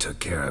better I took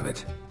care of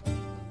it.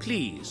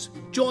 Please,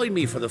 join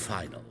me for the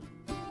final.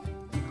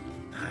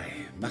 I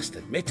must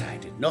admit I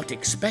did not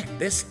expect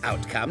this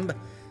outcome.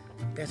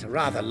 Bet a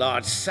rather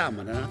large sum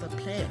on another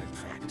player, in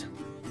fact.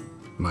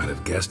 Might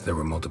have guessed there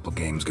were multiple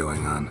games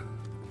going on.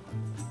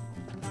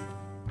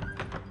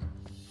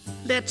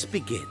 Let's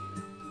begin.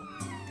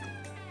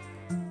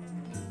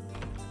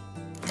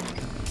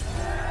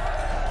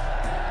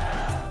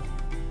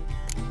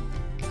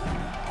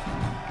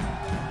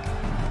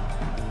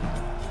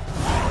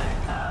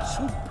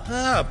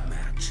 Superb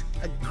match.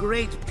 A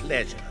great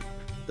pleasure.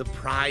 The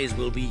prize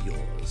will be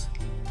yours.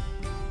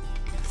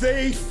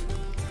 Thief!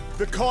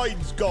 The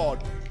coin's gone.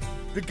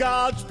 The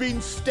guard's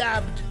been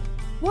stabbed.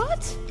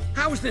 What?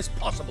 How is this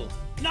possible?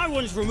 No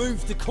one's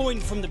removed the coin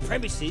from the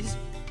premises.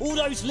 All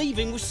those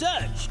leaving were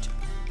searched.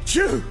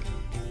 Phew!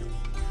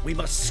 We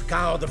must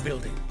scour the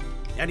building.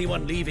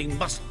 Anyone leaving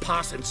must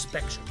pass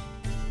inspection.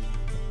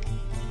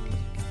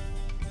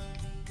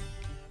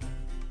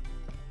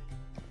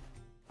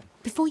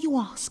 Before you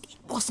ask, it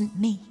wasn't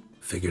me.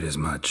 Figured as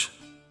much.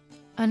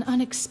 An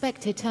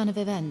unexpected turn of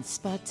events,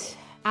 but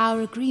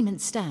our agreement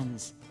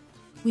stands.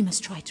 We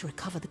must try to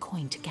recover the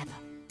coin together.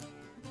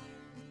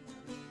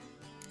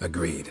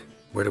 Agreed.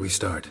 Where do we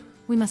start?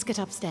 We must get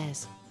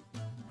upstairs.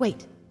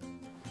 Wait.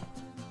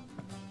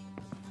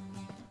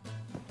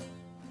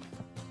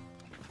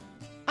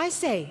 I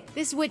say,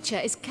 this Witcher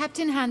is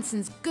Captain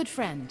Hansen's good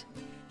friend.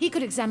 He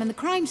could examine the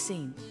crime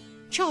scene.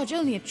 Charge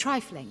only a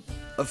trifling.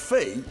 A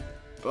fee?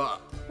 But...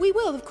 We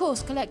will, of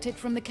course, collect it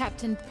from the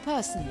captain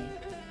personally.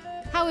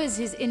 How is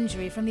his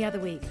injury from the other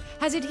week?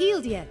 Has it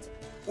healed yet?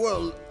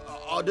 Well,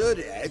 I'd heard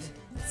it had.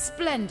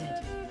 Splendid.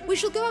 We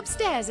shall go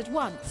upstairs at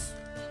once.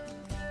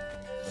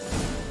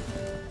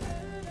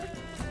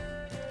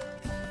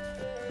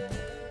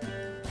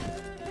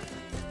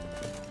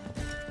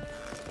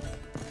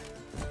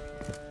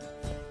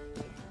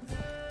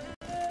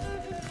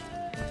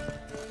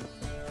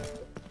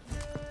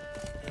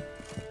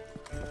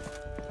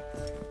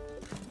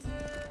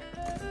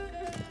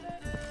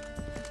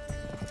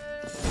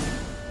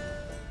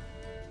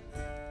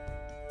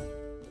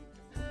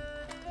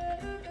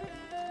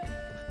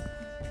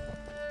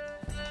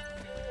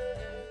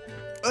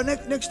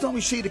 Next time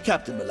we see the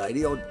captain,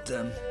 milady, I'd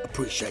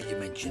appreciate you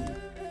mentioning.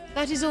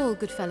 That is all,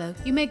 good fellow.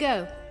 You may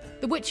go.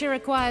 The Witcher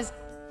requires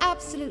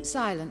absolute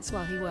silence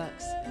while he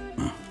works.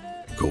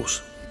 Of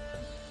course.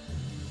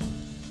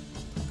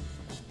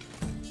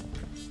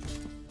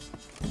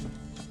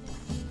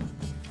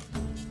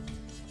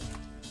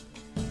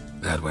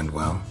 That went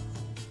well.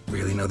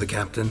 Really know the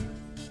captain?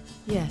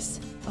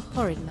 Yes, a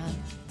horrid man.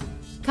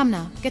 Come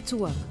now, get to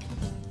work.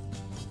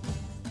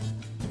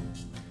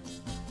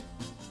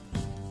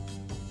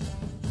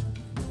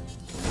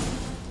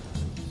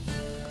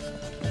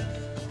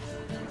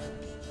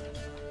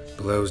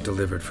 Blows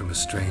delivered from a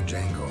strange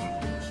angle.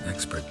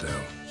 Expert,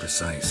 though.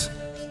 Precise.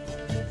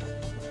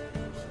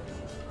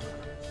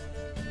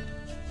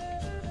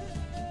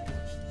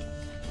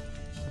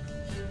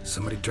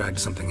 Somebody dragged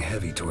something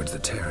heavy towards the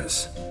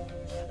terrace.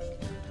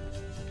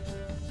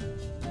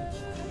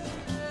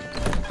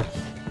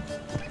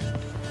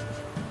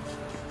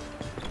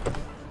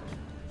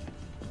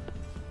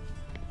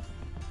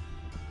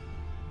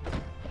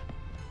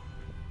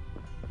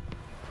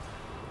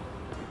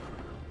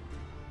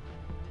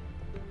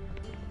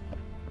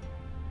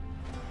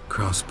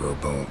 Crossbow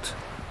bolt.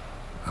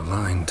 A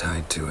line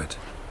tied to it.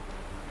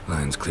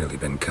 Line's clearly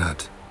been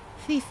cut.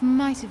 Thief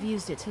might have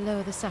used it to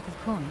lower the sack of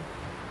coin.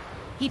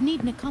 He'd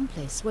need an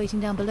accomplice waiting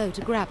down below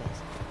to grab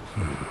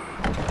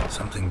it.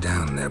 Something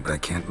down there, but I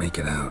can't make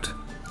it out.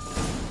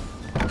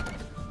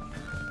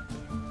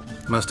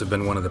 Must have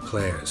been one of the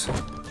players.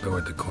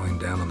 Lowered the coin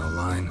down on the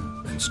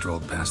line, then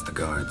strolled past the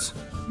guards.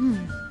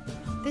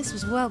 This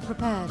was well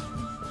prepared.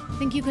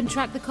 Think you can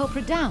track the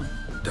culprit down?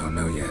 Don't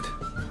know yet.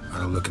 Ought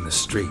to look in the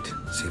street,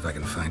 see if I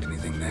can find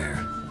anything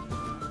there.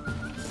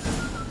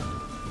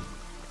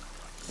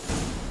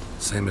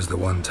 Same as the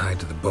one tied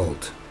to the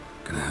bolt.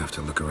 Gonna have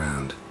to look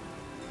around.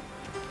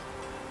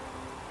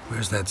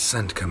 Where's that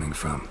scent coming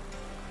from?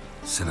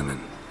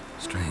 Cinnamon.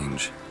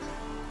 Strange.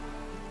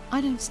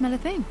 I don't smell a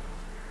thing.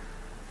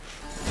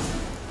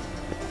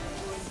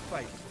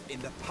 Faith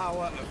in the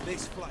power of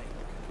this flame.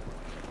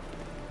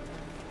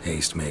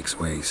 Haste makes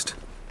waste.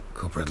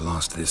 Culprit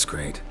lost this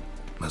crate.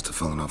 Must have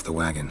fallen off the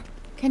wagon.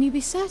 Can you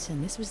be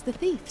certain this was the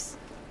thief's?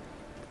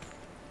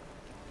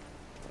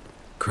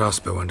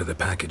 Crossbow under the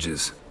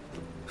packages.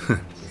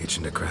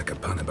 Itching to crack a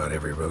pun about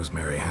every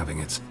rosemary having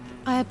its...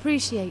 I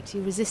appreciate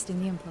you resisting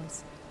the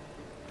impulse.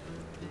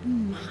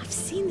 I've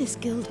seen this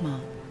guild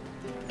mark.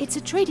 It's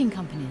a trading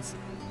company's.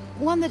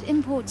 One that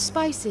imports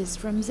spices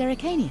from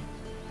Zerrikania.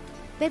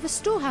 They've a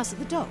storehouse at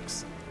the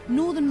docks.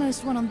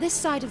 Northernmost one on this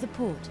side of the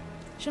port.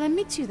 Shall I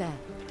meet you there?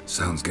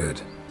 Sounds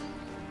good.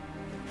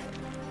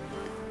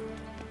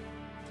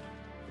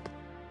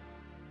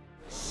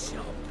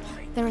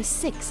 There are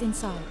 6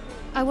 inside.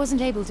 I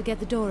wasn't able to get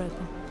the door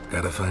open.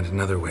 Gotta find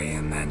another way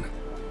in, then.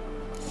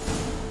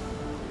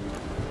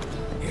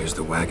 Here's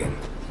the wagon.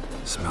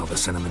 Smell the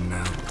cinnamon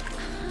now?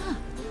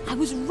 I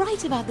was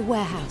right about the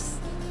warehouse.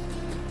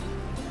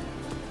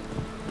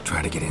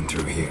 Try to get in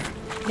through here.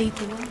 Lead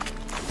the way.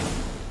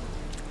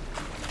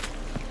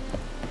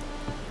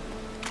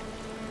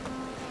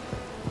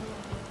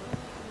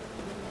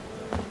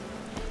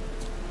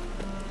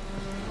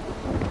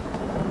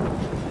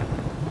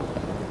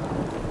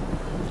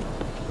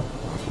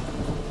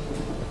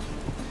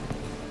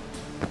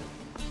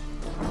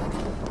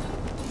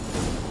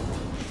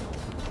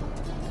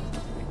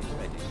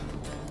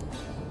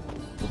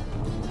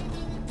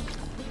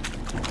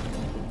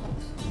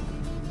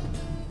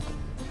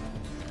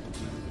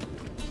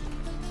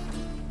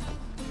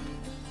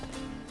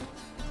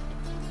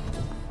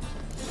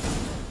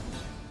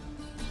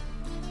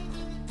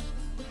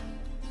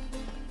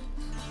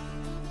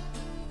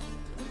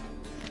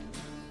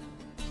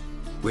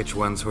 Which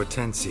one's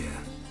Hortensia?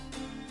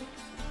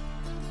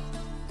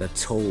 The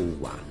tall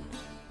one.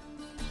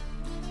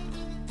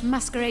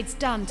 Masquerade's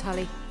done,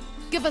 Tully.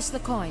 Give us the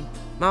coin.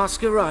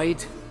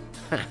 Masquerade?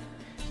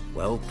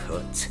 Well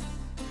put.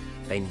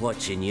 Been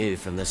watching you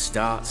from the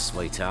start,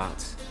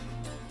 sweetheart.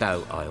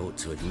 Though I ought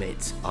to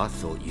admit, I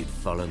thought you'd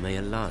follow me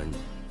alone.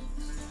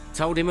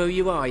 Told him who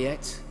you are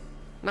yet?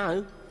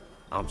 No?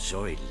 I'm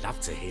sure he'd love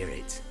to hear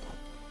it.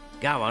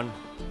 Go on,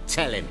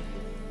 tell him.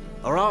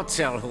 Or I'll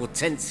tell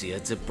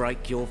Hortensia to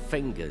break your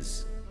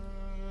fingers.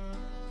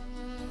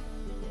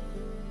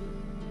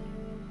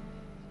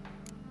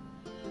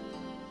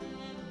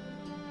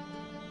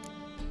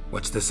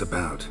 What's this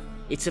about?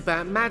 It's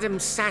about Madame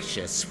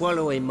Sasha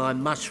swallowing my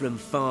mushroom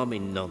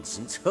farming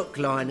nonsense hook,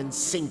 line and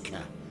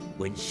sinker,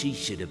 when she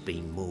should have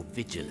been more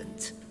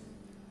vigilant.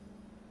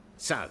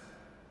 So,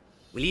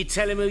 will you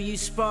tell him who you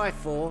spy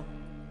for?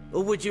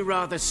 Or would you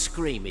rather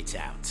scream it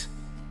out?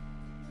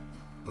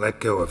 Let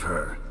go of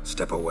her.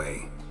 Step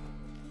away.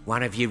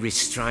 One of you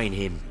restrain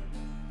him,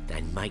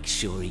 then make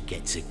sure he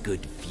gets a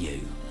good view.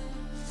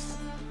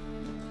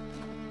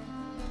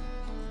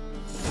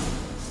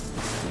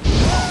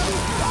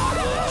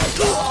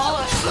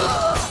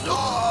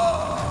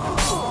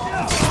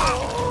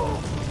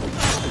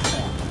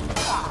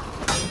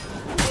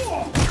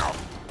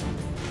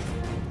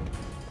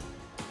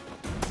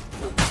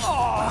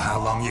 How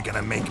long you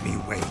gonna make me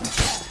wait?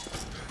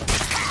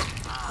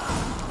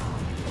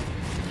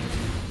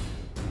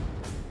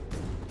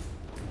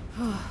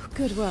 Oh,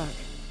 good work.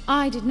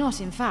 I did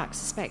not, in fact,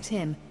 suspect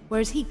him,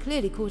 whereas he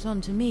clearly caught on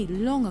to me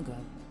long ago.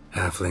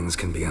 Halflings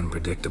can be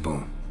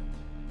unpredictable.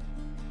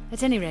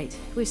 At any rate,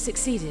 we've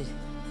succeeded.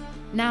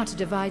 Now to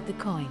divide the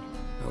coin.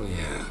 Oh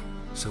yeah.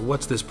 So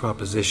what's this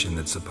proposition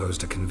that's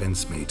supposed to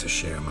convince me to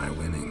share my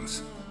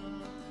winnings?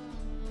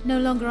 No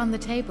longer on the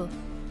table.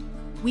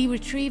 We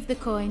retrieve the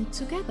coin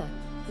together.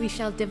 We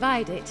shall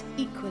divide it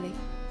equally.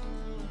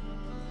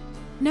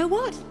 Know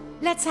what?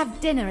 Let's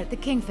have dinner at the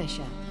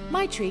Kingfisher.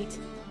 My treat.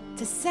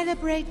 To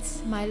celebrate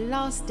my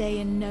last day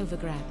in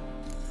Novigrad.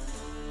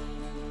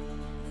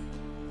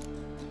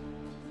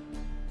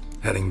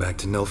 Heading back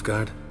to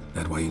Nilfgaard?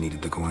 That why you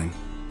needed the coin?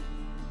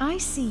 I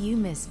see you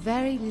miss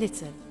very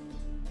little.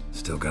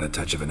 Still got a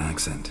touch of an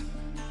accent.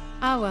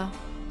 Ah well.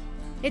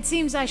 It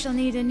seems I shall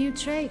need a new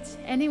trait.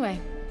 Anyway,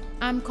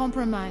 I'm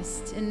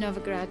compromised in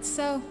Novigrad,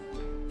 so...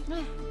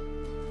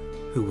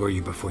 Who were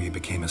you before you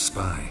became a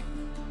spy?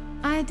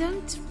 I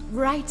don't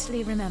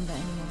rightly remember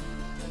anymore.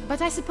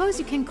 But I suppose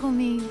you can call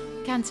me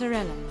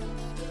Cantarella.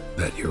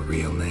 That your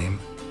real name?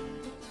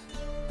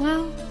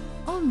 Well,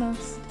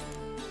 almost.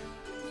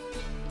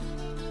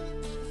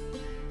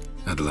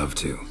 I'd love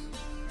to.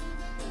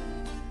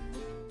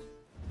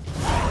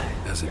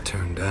 As it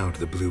turned out,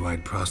 the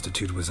blue-eyed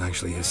prostitute was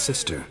actually his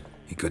sister.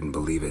 He couldn't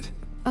believe it.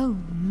 Oh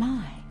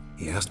my.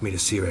 He asked me to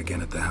see her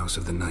again at the House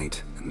of the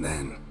Night, and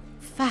then...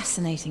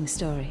 Fascinating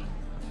story.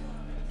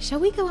 Shall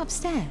we go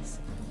upstairs?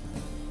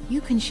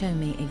 You can show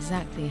me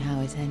exactly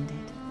how it ended.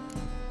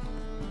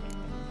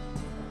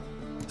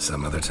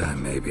 Some other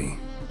time, maybe.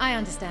 I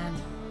understand.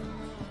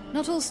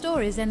 Not all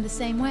stories end the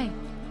same way.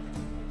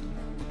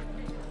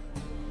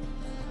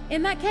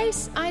 In that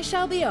case, I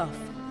shall be off.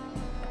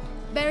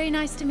 Very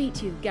nice to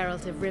meet you,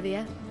 Geralt of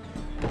Rivia.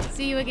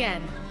 See you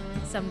again,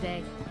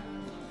 someday.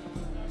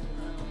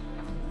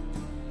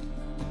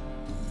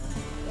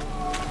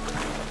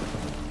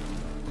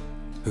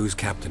 Who's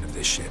captain of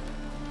this ship?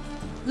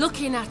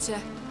 Looking at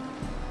her.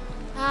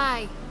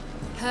 Aye,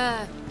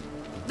 her.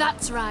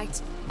 That's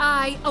right.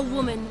 I, a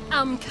woman,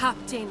 am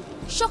captain.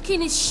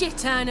 Shocking as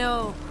shit, I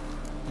know.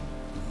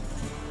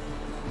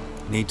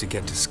 Need to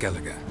get to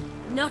Skellige.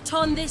 Not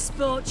on this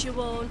boat, you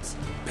won't.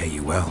 Pay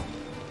you well.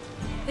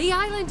 The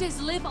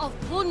islanders live off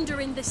plunder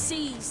in the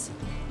seas.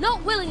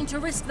 Not willing to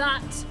risk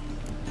that.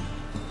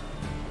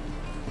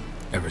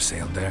 Ever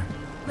sailed there?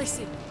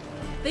 Listen,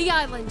 the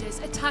islanders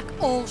attack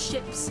all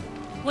ships.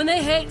 When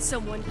they hate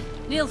someone,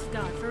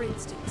 Nilfgaard for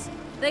instance,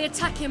 they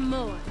attack him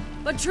more.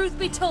 But truth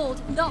be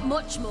told, not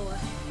much more.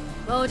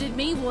 Boarded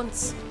me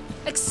once.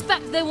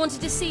 Expect they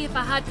wanted to see if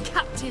I had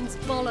captain's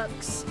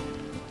bollocks.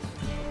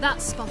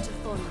 That spot of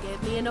fun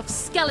gave me enough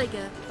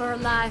Skellige for a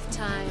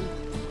lifetime.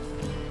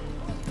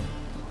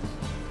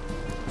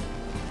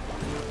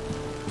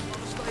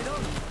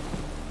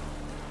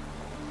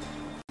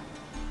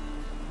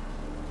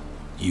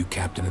 You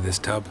captain of this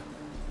tub?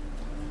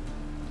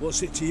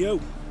 What's it to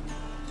you?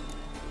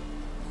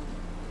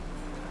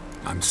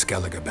 I'm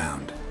Skellige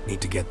bound.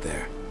 Need to get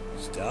there.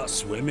 Start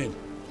swimming.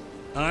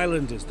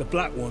 Islanders, the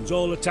black ones,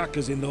 all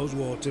attackers in those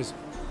waters.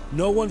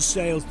 No one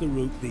sails the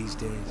route these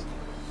days.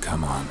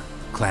 Come on.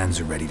 Clans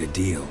are ready to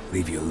deal.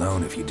 Leave you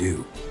alone if you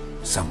do.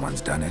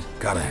 Someone's done it.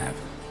 Gotta have.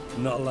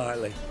 Not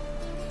likely.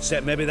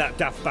 Except maybe that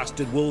daft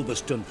bastard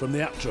Wolverston from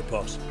the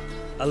Atropos.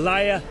 A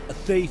liar, a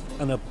thief,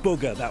 and a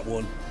bugger, that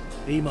one.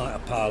 He might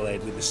have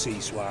parlayed with the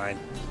sea swine.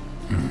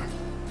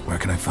 Where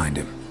can I find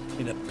him?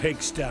 In a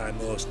pigsty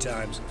most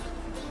times.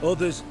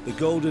 Others, the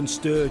Golden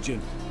Sturgeon.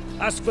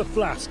 As for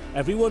Flask,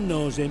 everyone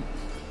knows him.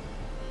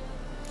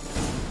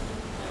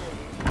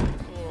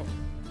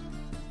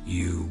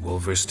 You,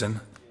 Wolverston,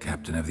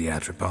 captain of the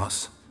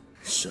Atropos?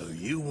 So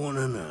you want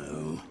to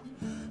know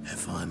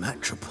if I'm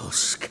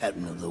Atropos,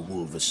 captain of the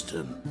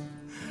Wolverston?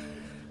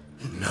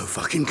 No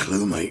fucking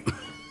clue, mate.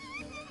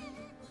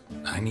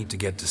 I need to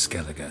get to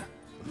Skellige.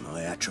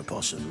 My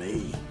Atropos and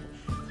me,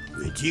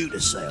 we're due to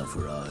sail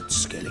for Ard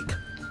Skellig,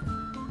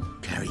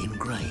 carrying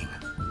grain.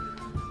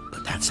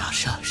 But that's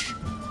hush-hush.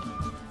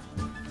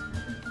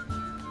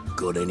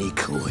 Got any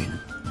coin?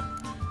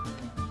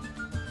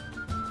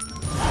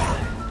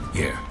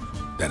 Here,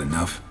 that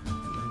enough?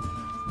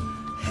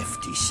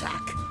 Hefty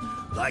sack,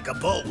 like a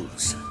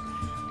bull's.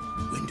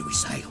 When do we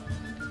sail?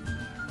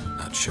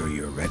 Not sure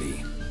you're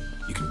ready.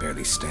 You can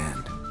barely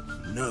stand.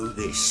 Know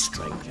this,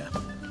 stranger.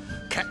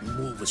 Captain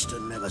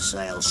Wolverston never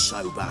sails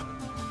sober.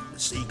 The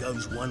sea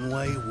goes one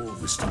way,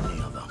 Wolverston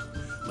the other.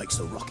 Makes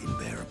the rock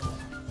unbearable.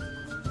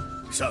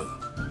 So,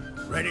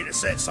 ready to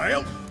set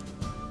sail?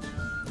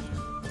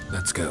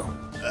 Let's go.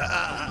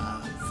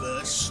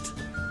 First,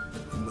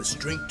 we must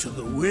drink to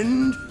the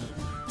wind,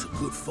 to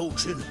good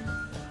fortune,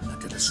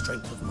 and to the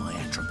strength of my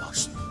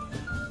Atropos.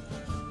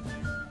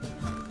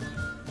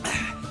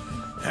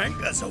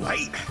 Anchors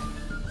away.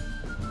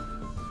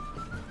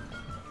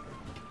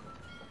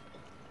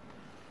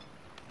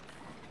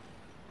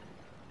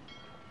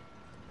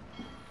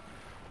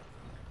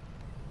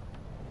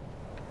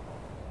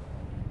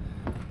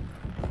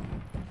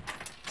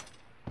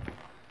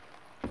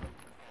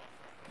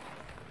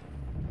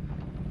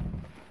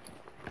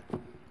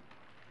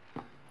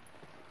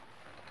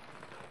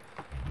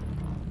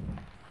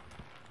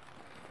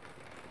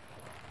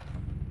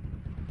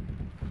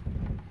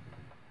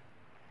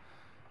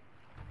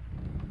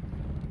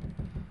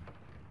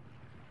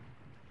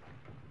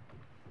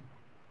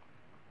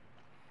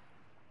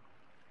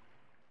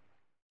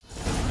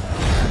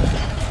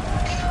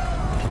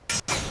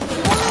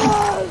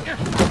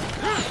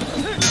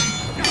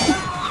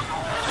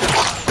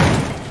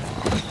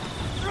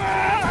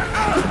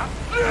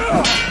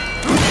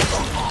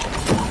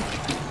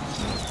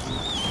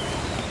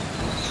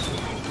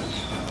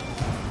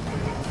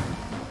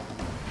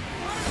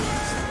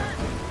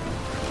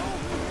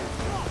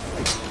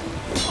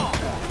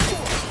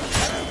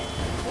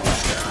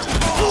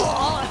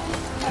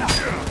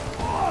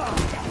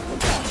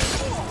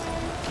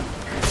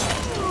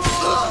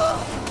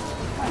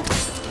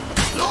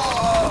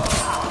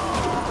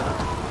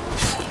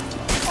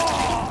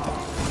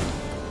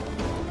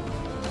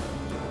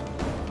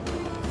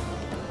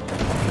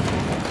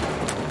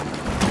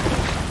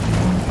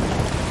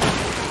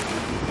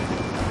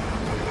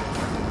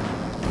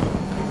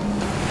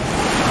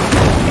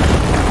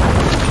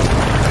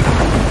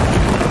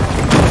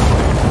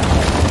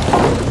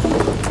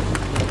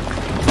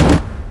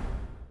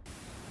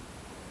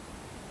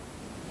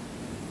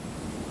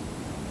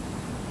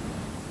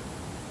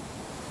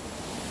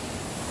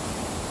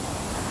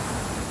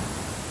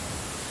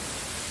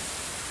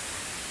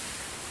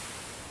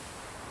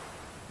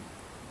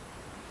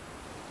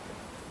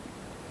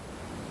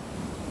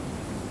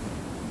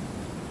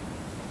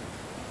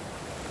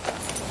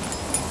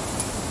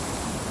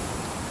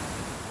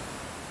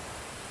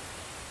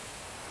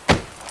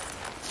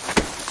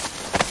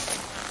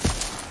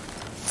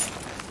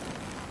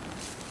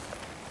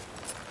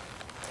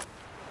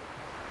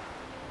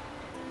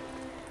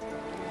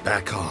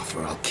 Back off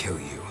or I'll kill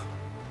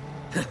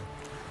you.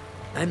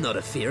 I'm not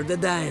afeard of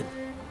dying.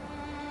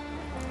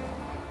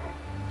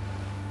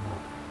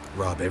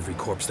 Rob every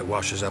corpse that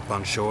washes up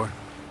on shore?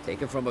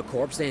 Taken from a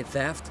corpse ain't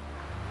theft.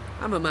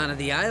 I'm a man of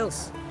the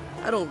Isles.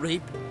 I don't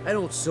reap, I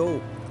don't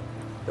sow.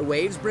 The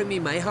waves bring me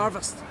my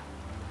harvest.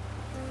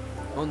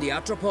 On the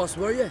Atropos,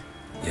 were you?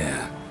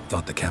 Yeah,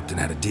 thought the captain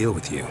had a deal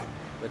with you.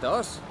 With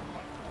us?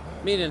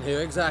 Meaning who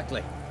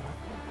exactly?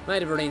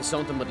 Might have arranged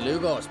something with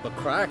Lugos, but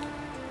crack?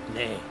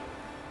 Nay.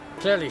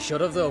 Clearly should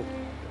have, though.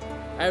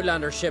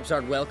 Outlander ships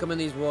aren't welcome in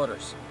these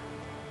waters.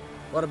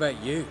 What about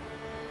you?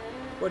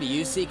 What do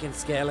you seek in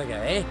Skellige,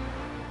 eh?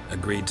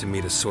 Agreed to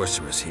meet a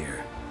sorceress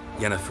here.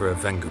 Yennefer of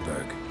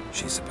Vengerberg.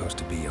 She's supposed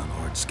to be on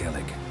Ard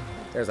Skellig.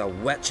 There's a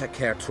witch at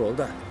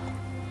Kertrolda.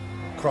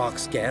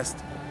 Croc's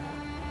guest.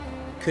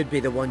 Could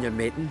be the one you're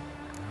meeting.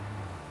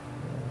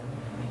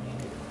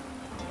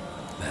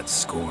 That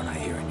scorn I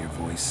hear in your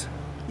voice.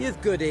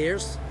 You've good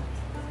ears.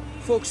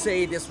 Folks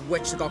say this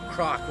witch got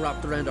Croc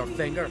wrapped around her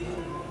finger.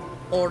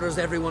 Orders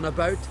everyone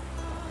about.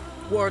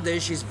 Word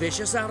is she's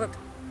vicious at it.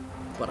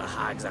 But a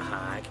hag's a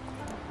hag.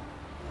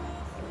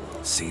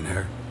 Seen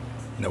her?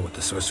 Know what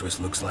the sorceress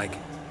looks like?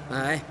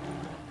 Aye.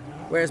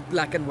 Wears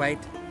black and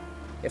white.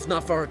 If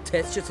not for her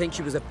tits, you'd think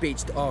she was a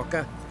beached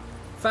orca.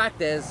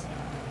 Fact is,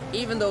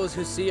 even those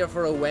who see her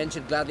for a wench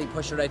would gladly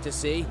push her out to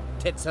sea,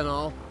 tits and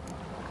all.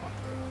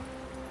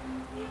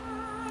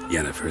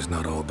 Yennefer's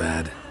not all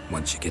bad,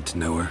 once you get to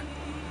know her.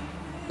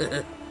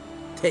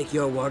 Take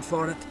your word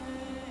for it.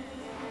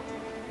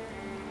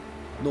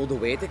 Know the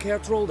way to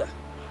Kertrolda?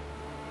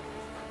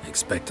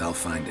 Expect I'll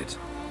find it.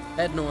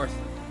 Head north.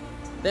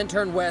 Then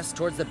turn west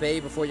towards the bay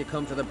before you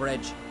come to the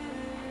bridge.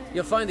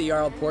 You'll find the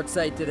Jarl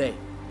portside today.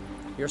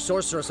 Your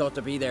sorceress ought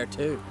to be there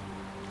too.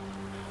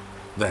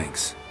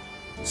 Thanks.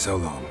 So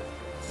long.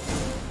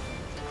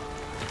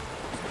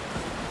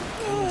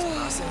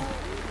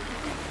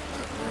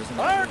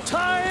 Our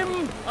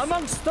time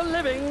amongst the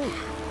living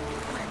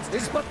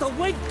is but the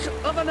wink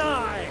of an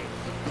eye.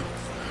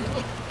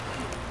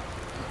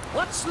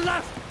 What's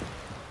left?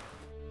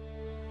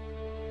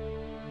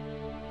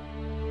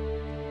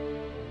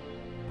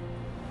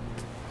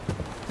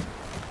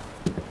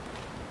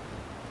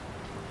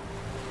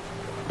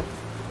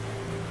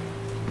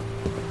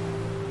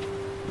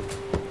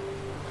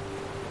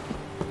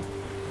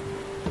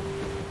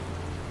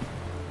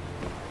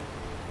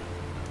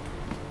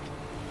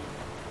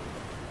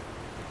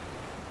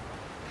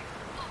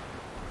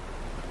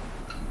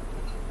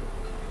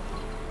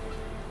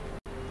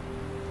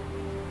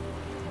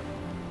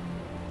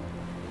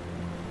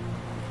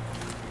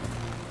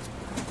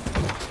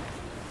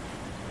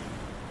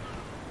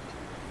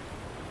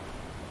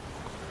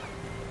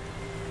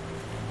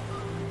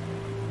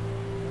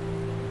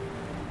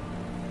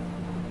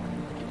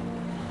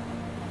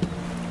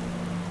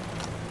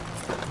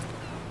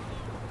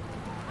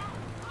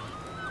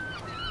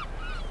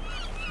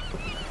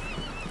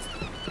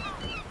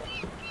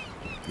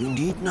 You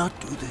need not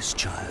do this,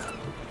 child.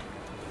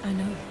 I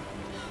know,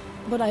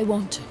 but I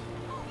want to.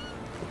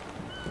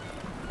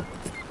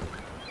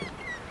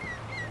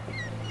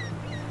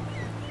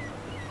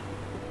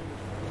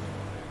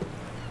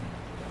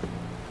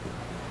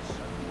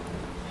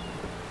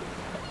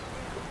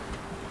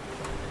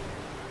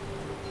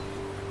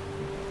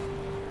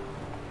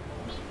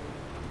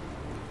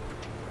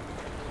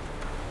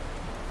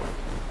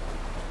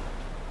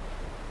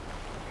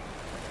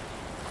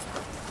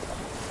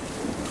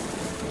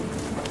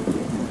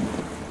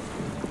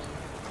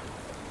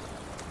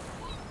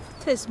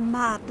 Tis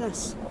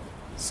madness.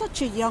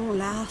 Such a young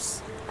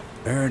lass.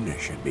 Erna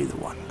should be the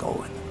one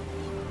going.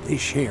 They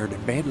shared a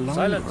bed longer.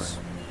 Silence.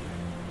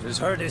 It is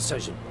her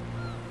decision.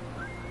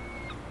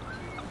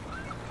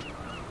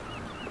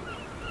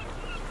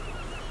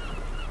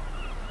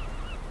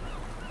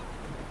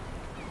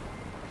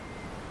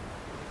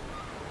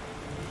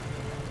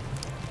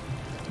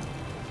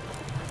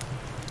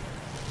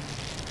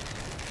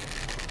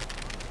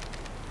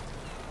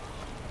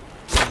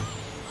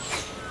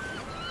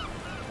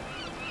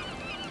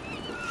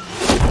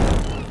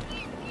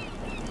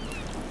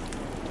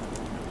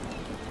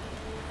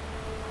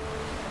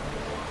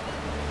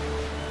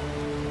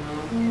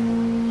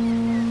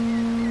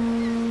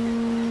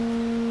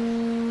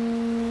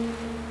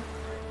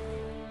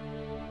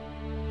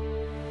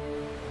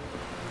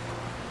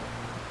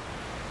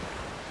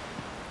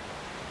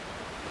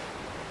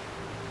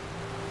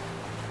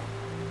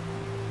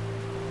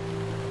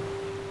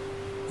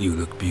 You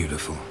look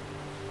beautiful.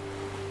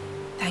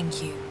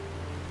 Thank you.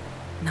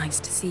 Nice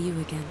to see you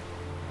again.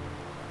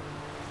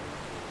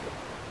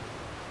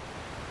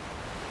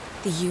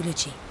 The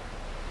eulogy.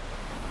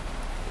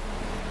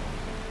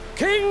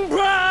 King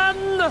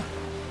Bran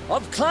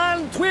of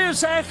Clan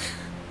Tuirsech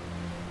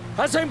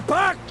has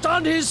embarked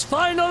on his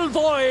final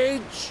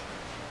voyage.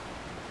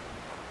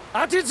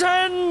 At its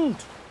end,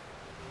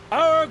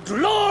 our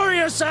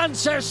glorious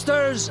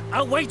ancestors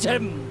await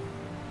him.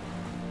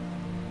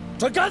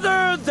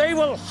 Together they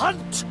will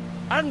hunt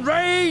and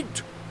raid.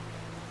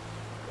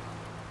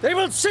 They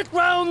will sit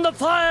round the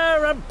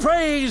fire and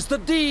praise the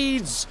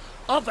deeds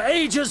of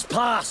ages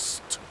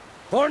past.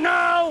 For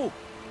now,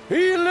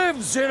 he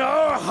lives in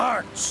our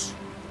hearts.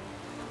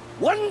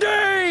 One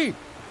day,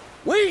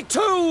 we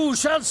too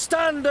shall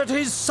stand at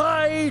his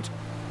side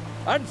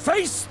and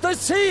face the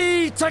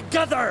sea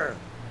together.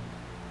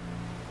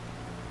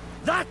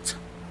 That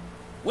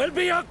will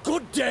be a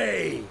good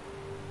day.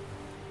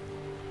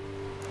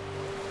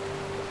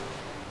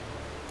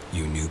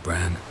 You knew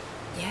Bran?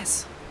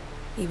 Yes,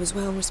 he was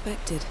well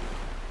respected.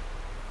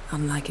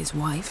 Unlike his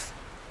wife.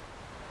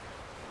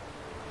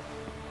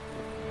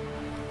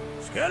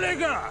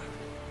 Skellige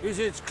is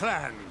its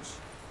clans.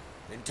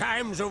 In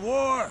times of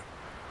war,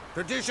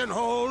 tradition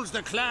holds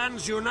the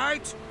clans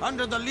unite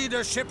under the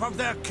leadership of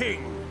their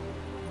king.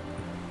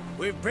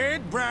 We've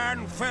bid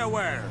Bran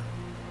farewell.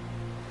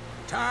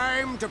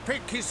 Time to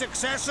pick his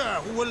successor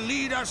who will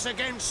lead us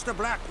against the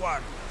Black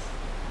Ones.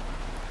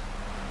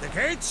 The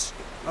gates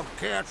of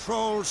Caer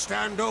Troll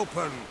stand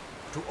open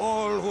to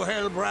all who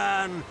held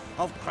Bran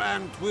of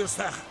Clan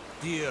Tuirsech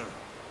dear.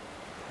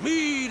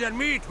 Mead and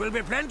meat will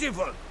be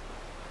plentiful.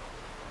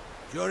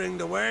 During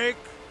the wake,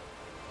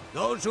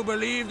 those who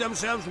believe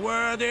themselves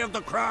worthy of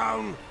the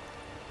crown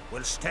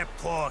will step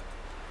forth.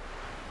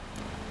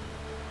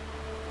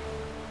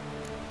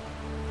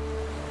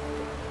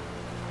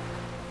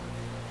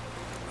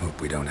 Hope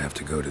we don't have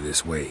to go to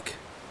this wake.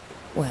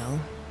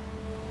 Well,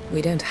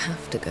 we don't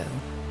have to go.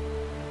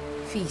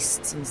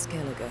 Feasts in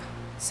Skellige,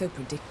 so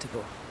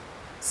predictable.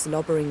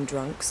 Slobbering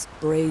drunks,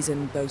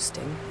 brazen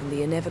boasting, and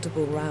the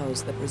inevitable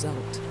rows that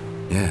result.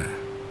 Yeah,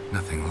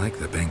 nothing like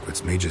the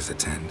banquets mages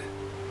attend.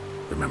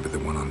 Remember the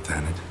one on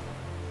Thanedd?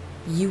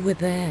 You were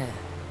there.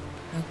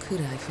 How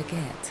could I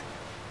forget?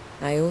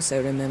 I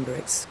also remember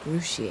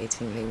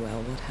excruciatingly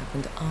well what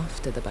happened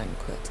after the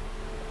banquet.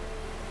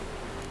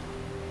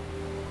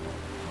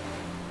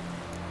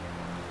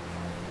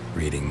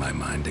 Reading my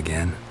mind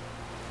again?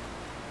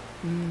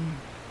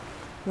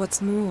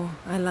 What's more,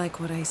 I like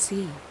what I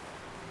see.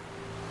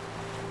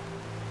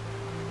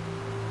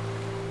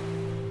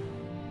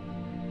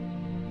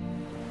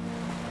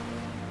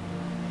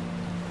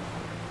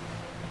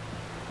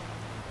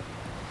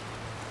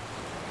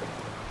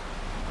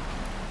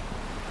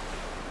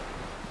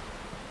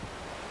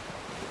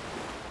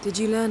 Did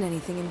you learn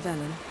anything in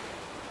Velen?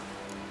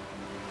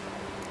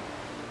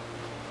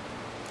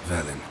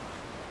 Velen.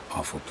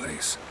 Awful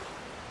place.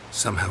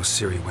 Somehow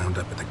Ciri wound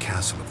up at the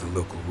castle of the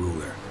local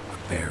ruler,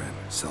 a baron,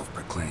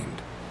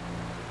 self-proclaimed.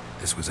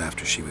 This was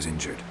after she was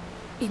injured.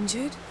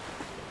 Injured?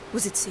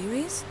 Was it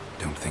serious?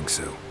 Don't think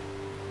so.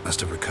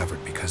 Must have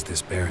recovered because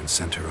this baron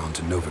sent her on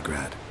to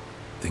Novigrad.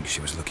 Think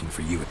she was looking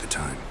for you at the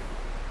time.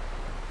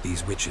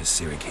 These witches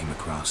Ciri came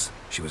across,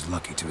 she was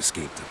lucky to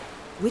escape them.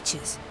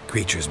 Witches?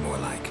 Creatures more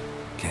like.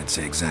 Can't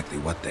say exactly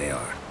what they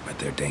are, but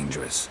they're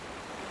dangerous.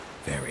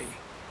 Very.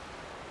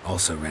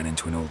 Also ran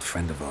into an old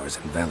friend of ours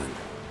in Velen,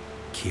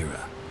 Kira.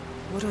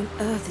 What on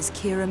earth is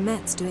Kira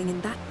Metz doing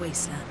in that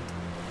wasteland?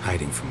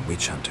 Hiding from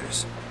witch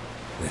hunters.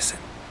 Listen,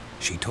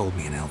 she told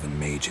me an elven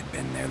mage had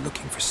been there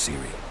looking for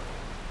Ciri.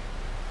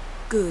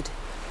 Good.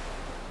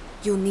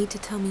 You'll need to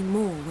tell me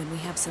more when we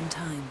have some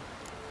time.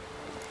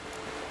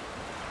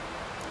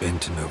 Been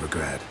to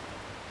Novigrad.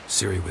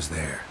 Ciri was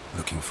there,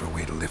 looking for a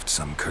way to lift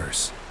some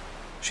curse.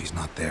 She's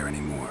not there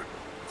anymore.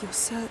 You're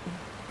certain?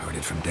 Heard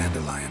it from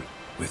Dandelion,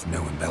 with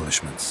no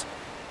embellishments.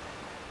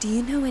 Do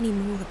you know any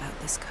more about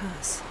this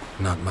curse?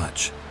 Not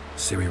much.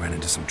 Ciri ran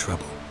into some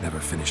trouble, never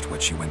finished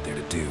what she went there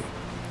to do.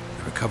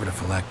 I recovered a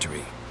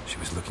phylactery. She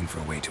was looking for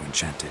a way to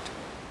enchant it.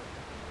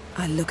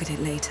 I'll look at it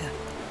later.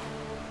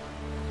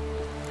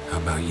 How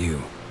about you?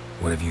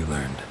 What have you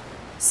learned?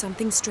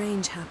 Something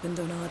strange happened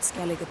on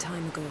Ardskellig a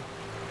time ago.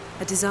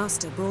 A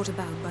disaster brought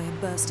about by a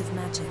burst of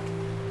magic.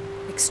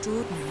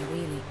 Extraordinary,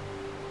 really.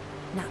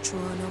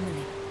 Natural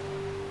anomaly.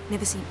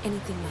 Never seen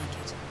anything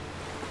like it.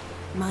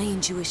 My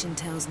intuition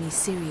tells me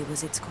Ciri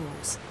was its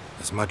cause.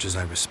 As much as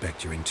I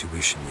respect your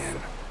intuition, Yen,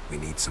 we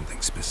need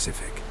something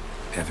specific.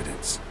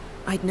 Evidence.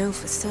 I'd know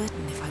for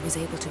certain if I was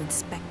able to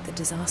inspect the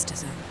disaster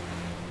zone.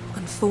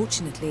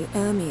 Unfortunately,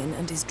 Ermion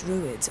and his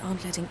druids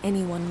aren't letting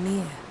anyone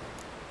near.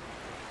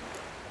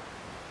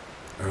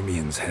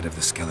 Ermion's head of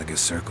the Skellige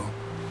Circle?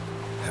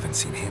 Haven't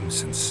seen him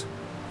since...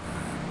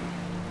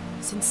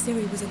 Since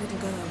Ciri was a little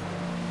girl.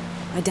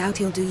 I doubt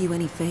he'll do you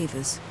any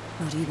favors,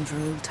 not even for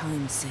old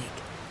time's sake.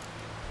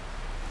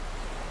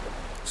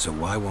 So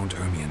why won't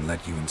Ermion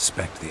let you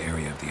inspect the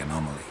area of the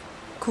anomaly?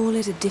 Call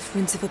it a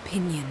difference of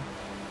opinion.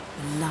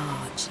 A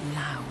large,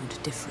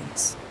 loud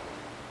difference.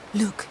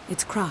 Look,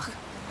 it's Krach.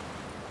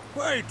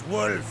 White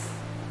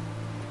Wolf!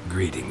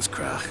 Greetings,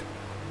 Krach.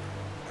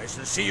 I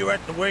shall see you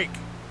at the wake,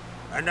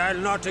 and I'll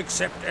not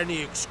accept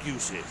any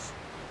excuses.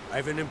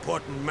 I've an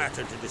important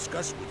matter to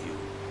discuss with you.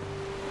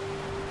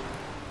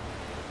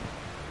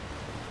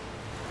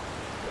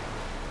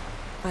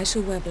 I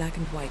shall wear black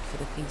and white for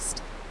the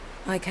feast.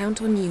 I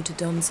count on you to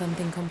don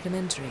something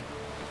complimentary.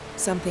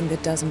 Something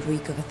that doesn't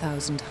reek of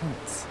 1,000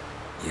 hunts.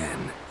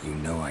 Yen, you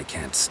know I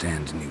can't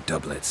stand new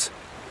doublets.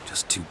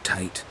 Just too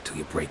tight till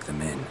you break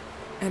them in.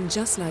 And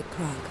just like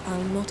Krach,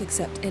 I'll not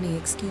accept any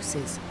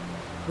excuses.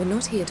 We're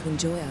not here to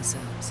enjoy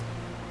ourselves.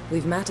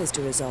 We've matters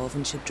to resolve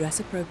and should dress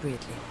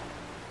appropriately.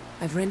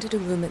 I've rented a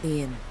room at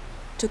the inn.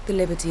 Took the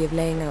liberty of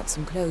laying out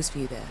some clothes for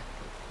you there.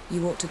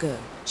 You ought to go.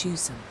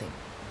 Choose something.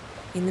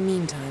 In the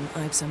meantime,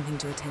 I've something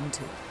to attend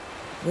to.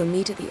 We'll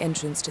meet at the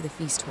entrance to the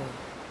feast hall.